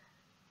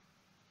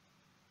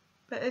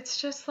 But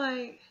it's just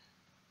like,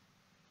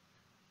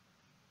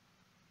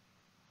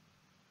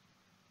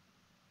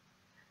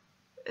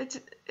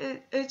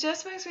 it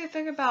just makes me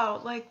think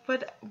about, like,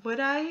 would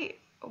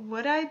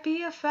I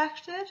be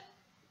affected?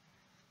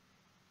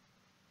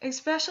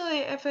 Especially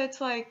if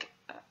it's like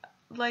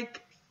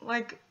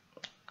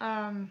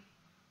um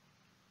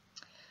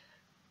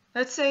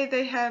let's say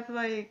they have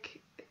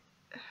like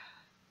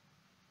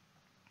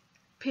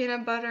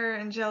peanut butter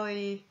and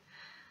jelly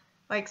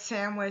like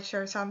sandwich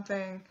or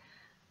something,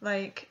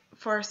 like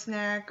for a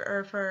snack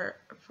or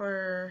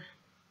for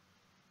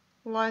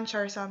lunch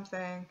or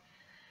something,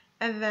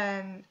 and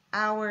then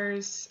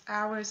hours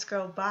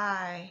go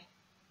by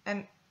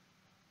and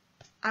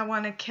I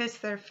want to kiss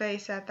their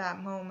face at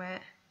that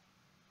moment.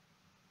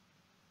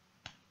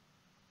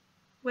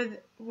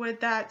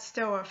 Would that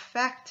still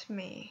affect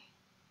me?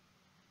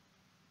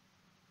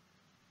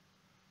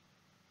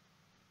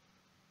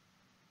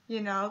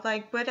 You know,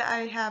 like, would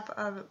I have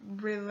a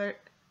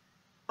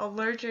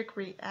allergic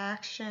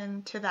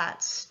reaction to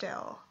that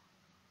still,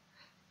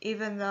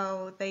 even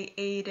though they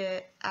ate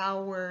it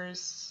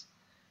hours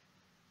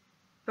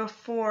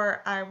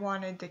before I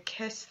wanted to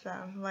kiss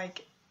them,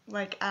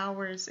 like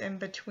hours in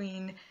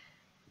between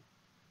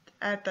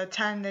at the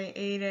time they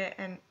ate it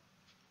and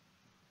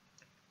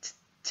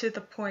to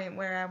the point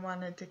where I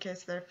wanted to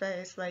kiss their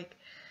face? Like,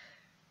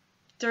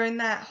 during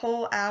that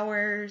whole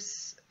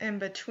hours in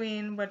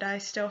between, would I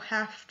still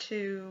have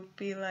to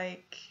be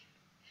like,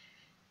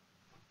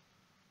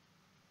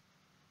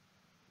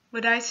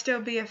 would I still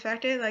be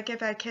affected? Like,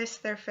 if I kiss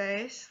their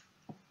face,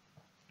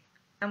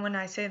 and when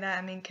I say that,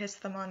 I mean kiss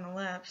them on the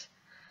lips,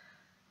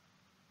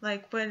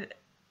 like, would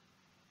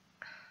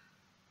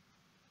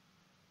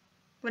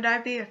I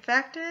be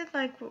affected?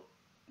 Like,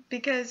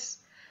 because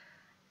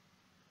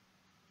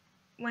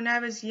when I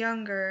was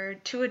younger,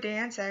 to a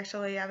dance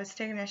actually, I was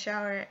taking a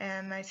shower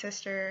and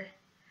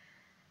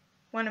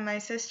one of my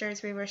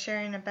sisters, we were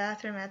sharing a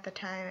bathroom at the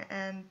time,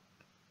 and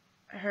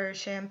her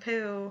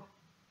shampoo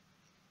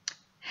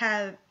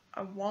had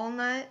a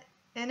walnut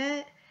in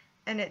it,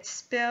 and it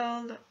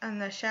spilled on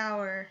the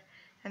shower,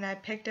 and I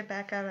picked it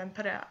back up and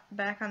put it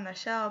back on the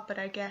shelf, but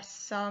I guess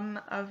some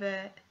of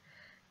it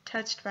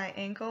touched my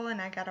ankle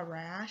and I got a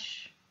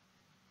rash.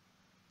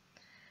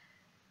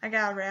 I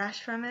got a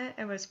rash from it.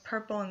 It was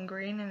purple and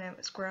green and it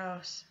was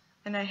gross.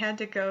 And I had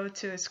to go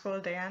to a school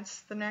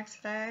dance the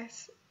next day.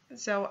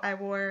 So I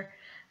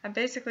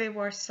basically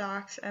wore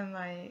socks and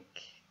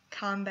like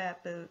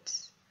combat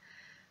boots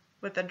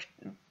with a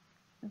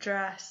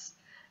dress.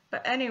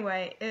 But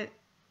anyway,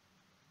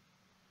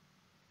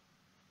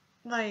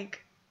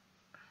 like,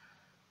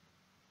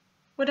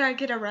 would I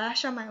get a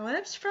rash on my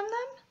lips from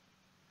them?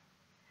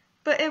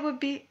 But it would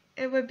be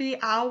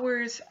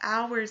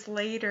hours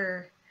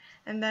later,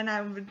 and then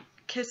I would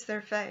kiss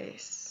their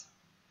face.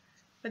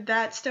 Would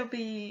that still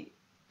be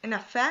in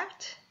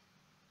effect?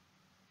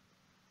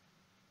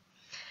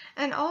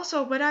 And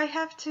also, would I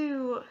have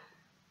to,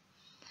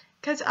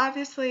 because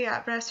obviously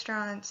at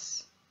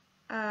restaurants,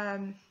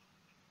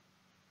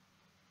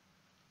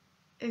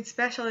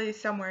 especially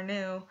somewhere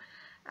new,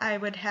 I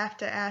would have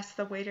to ask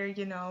the waiter,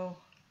 you know,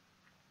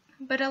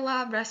 but a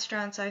lot of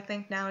restaurants, I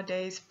think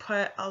nowadays,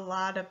 put a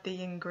lot of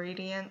the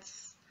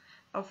ingredients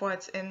of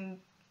what's in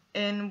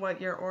what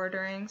you're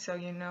ordering, so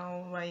you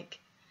know, like,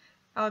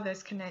 oh,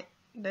 this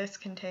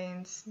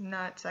contains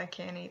nuts, I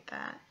can't eat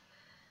that.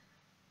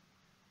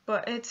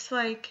 but it's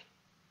like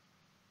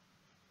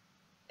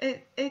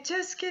it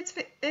just gets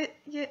me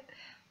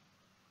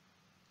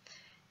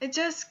it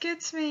just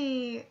gets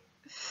me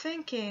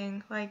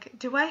thinking, like,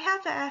 do I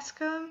have to ask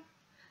him?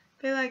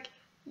 Be like,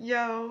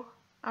 yo,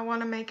 I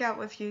want to make out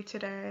with you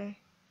today,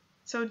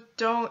 so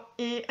don't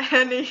eat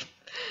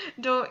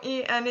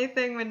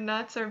anything with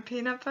nuts or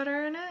peanut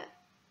butter in it?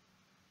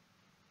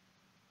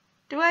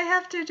 Do I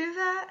have to do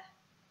that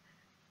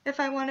if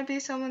I want to be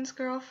someone's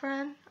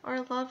girlfriend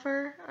or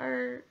lover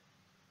or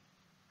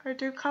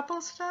do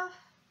couple stuff?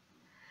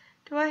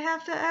 Do I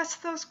have to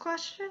ask those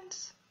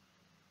questions?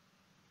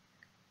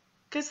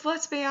 Because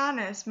let's be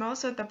honest,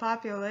 most of the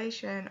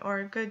population, or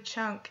a good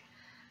chunk,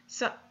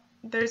 so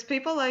there's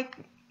people like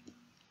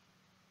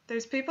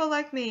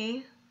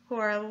me who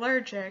are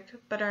allergic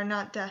but are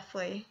not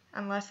deathly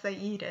unless they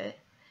eat it.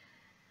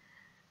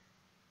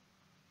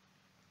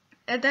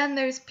 And then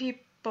there's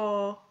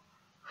people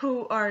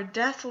who are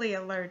deathly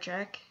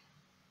allergic,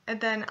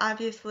 and then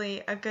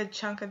obviously a good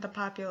chunk of the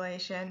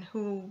population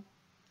who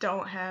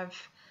don't have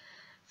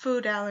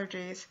food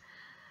allergies.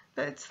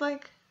 But it's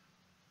like,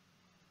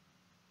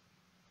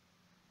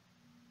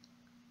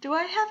 do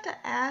I have to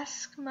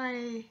ask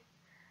my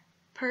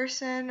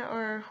person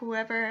or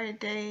whoever I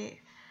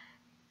date,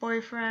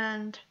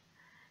 boyfriend,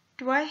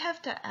 do I have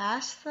to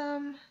ask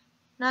them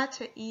not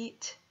to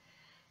eat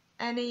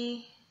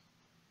any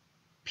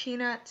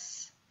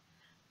peanuts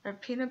or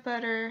peanut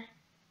butter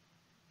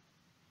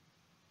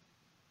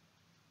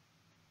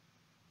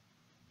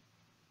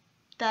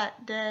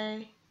that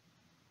day?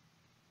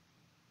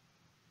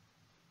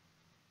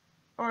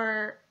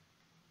 Or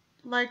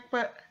like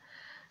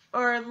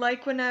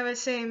when I was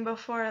saying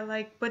before,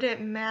 like, would it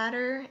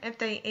matter if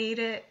they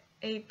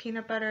ate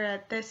peanut butter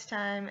at this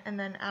time and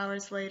then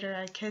hours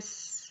later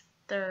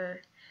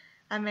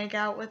I make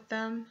out with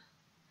them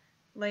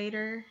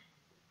later?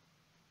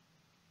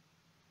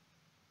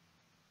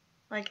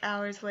 Like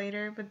hours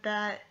later, would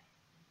that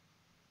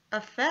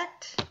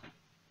affect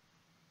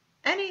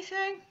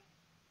anything?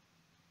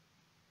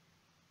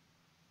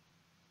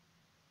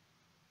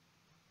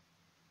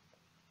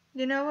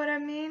 You know what I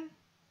mean?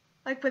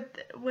 Like,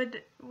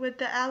 would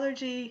the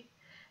allergy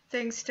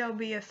thing still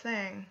be a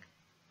thing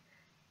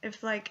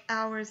if, like,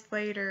 hours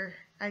later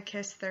I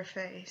kiss their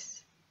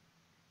face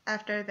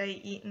after they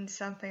eaten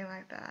something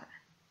like that?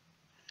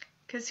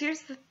 Because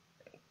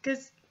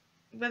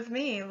with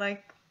me,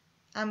 like,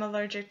 I'm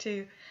allergic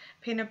to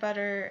peanut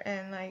butter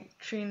and, like,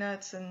 tree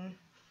nuts and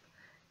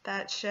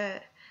that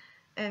shit.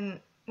 And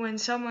when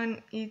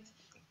someone eats,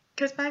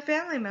 because my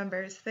family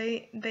members,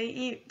 they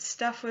eat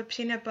stuff with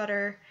peanut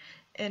butter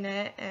in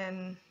it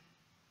and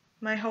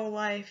my whole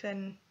life,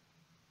 and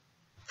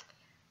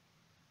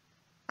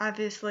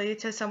obviously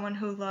to someone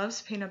who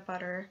loves peanut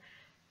butter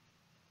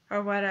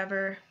or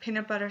whatever,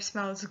 peanut butter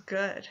smells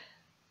good.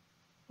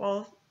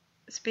 Well,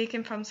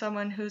 speaking from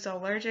someone who's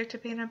allergic to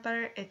peanut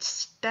butter, it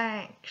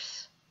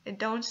stinks. It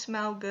don't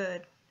smell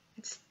good.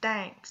 It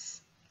stinks.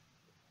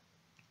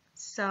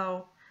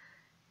 So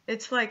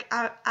it's like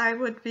I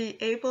would be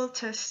able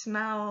to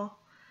smell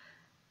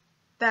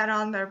that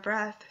on their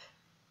breath.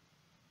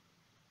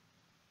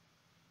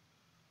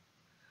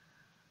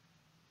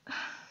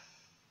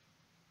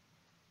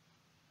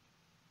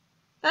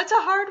 That's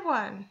a hard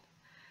one.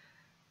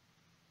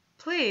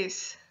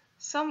 Please,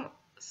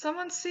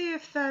 someone see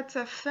if that's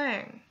a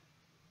thing.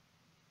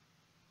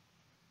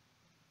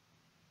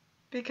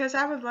 Because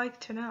I would like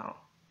to know.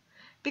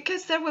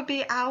 Because there would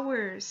be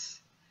hours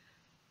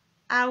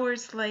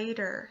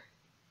later.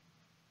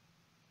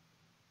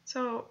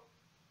 So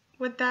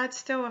would that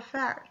still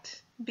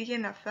be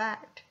an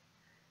effect?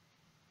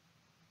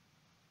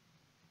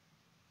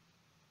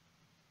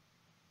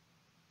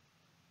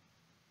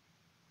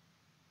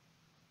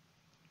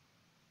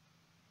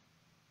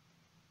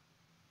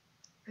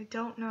 I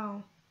don't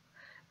know.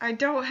 I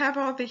don't have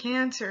all the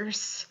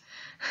answers.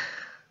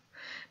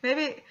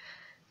 Maybe,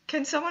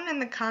 can someone in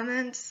the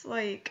comments,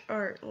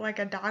 or like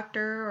a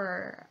doctor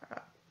or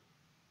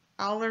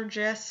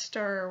allergist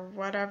or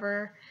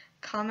whatever,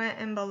 comment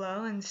in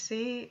below and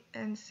see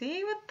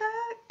with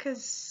that?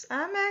 Because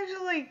I'm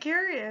actually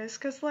curious,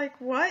 because, like,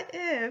 what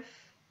if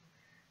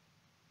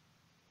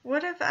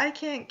I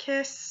can't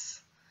kiss,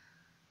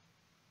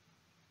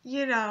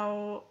 you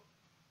know,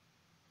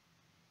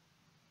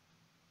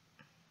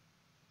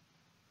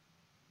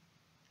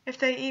 if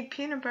they eat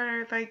peanut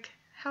butter, like,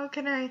 how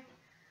can I?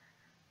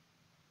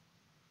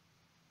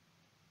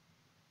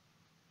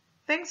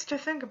 Things to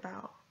think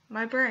about.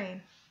 My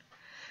brain.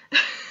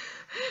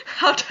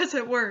 How does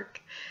it work?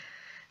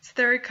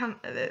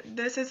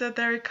 This is a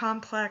very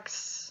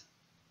complex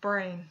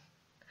brain.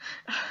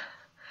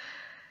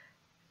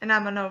 And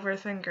I'm an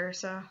overthinker,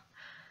 so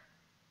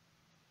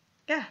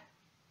yeah.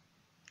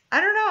 I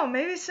don't know,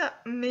 maybe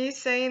me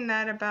saying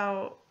that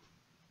about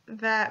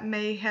that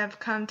may have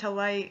come to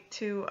light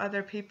to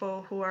other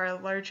people who are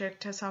allergic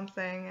to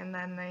something and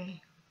then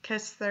they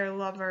kiss their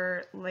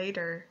lover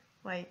later.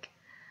 Like,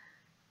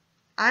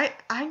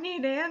 I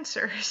need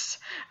answers.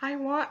 I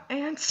want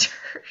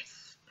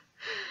answers.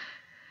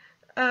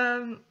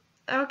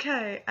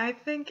 Okay, I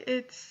think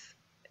it's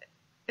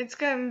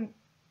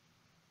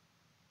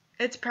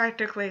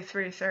practically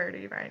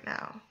 3:30 right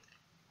now.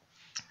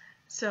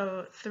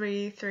 So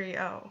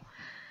 3:30.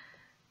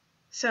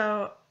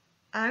 So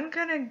I'm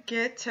gonna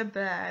get to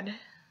bed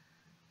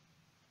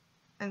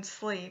and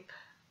sleep.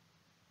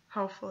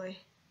 Hopefully.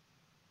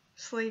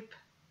 Sleep.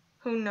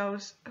 Who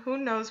knows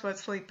what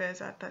sleep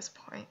is at this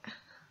point.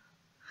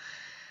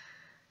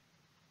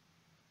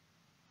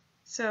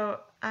 So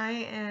I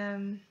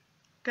am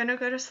gonna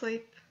go to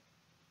sleep.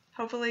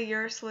 Hopefully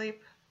you're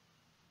asleep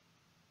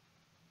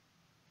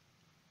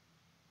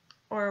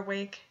or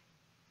awake,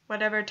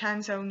 whatever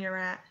time zone you're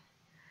at.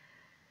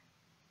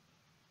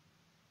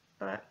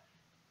 But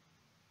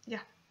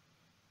yeah,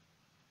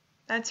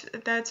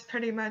 that's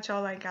pretty much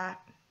all I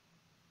got.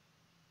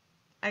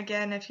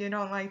 Again, if you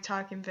don't like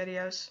talking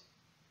videos,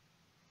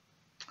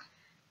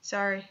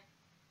 sorry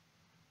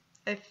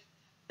if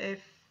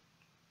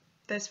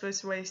this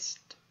was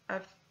waste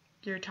of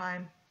your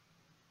time,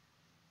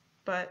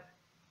 but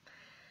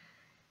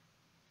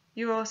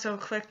you also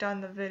clicked on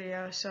the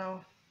video,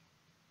 so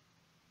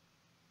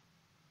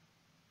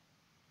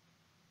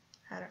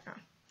I don't know.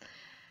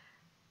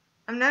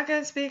 I'm not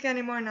gonna speak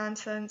any more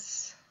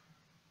nonsense.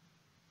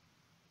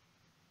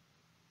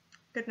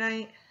 Good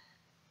night.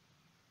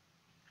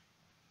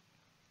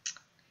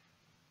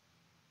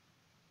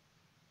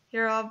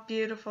 You're all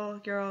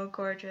beautiful, you're all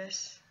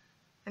gorgeous,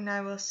 and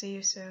I will see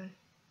you soon.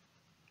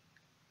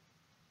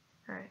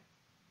 Alright.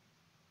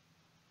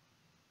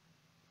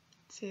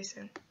 See you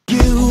soon.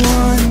 You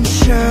want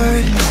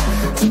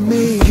to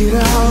make it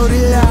out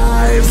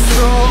alive,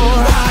 so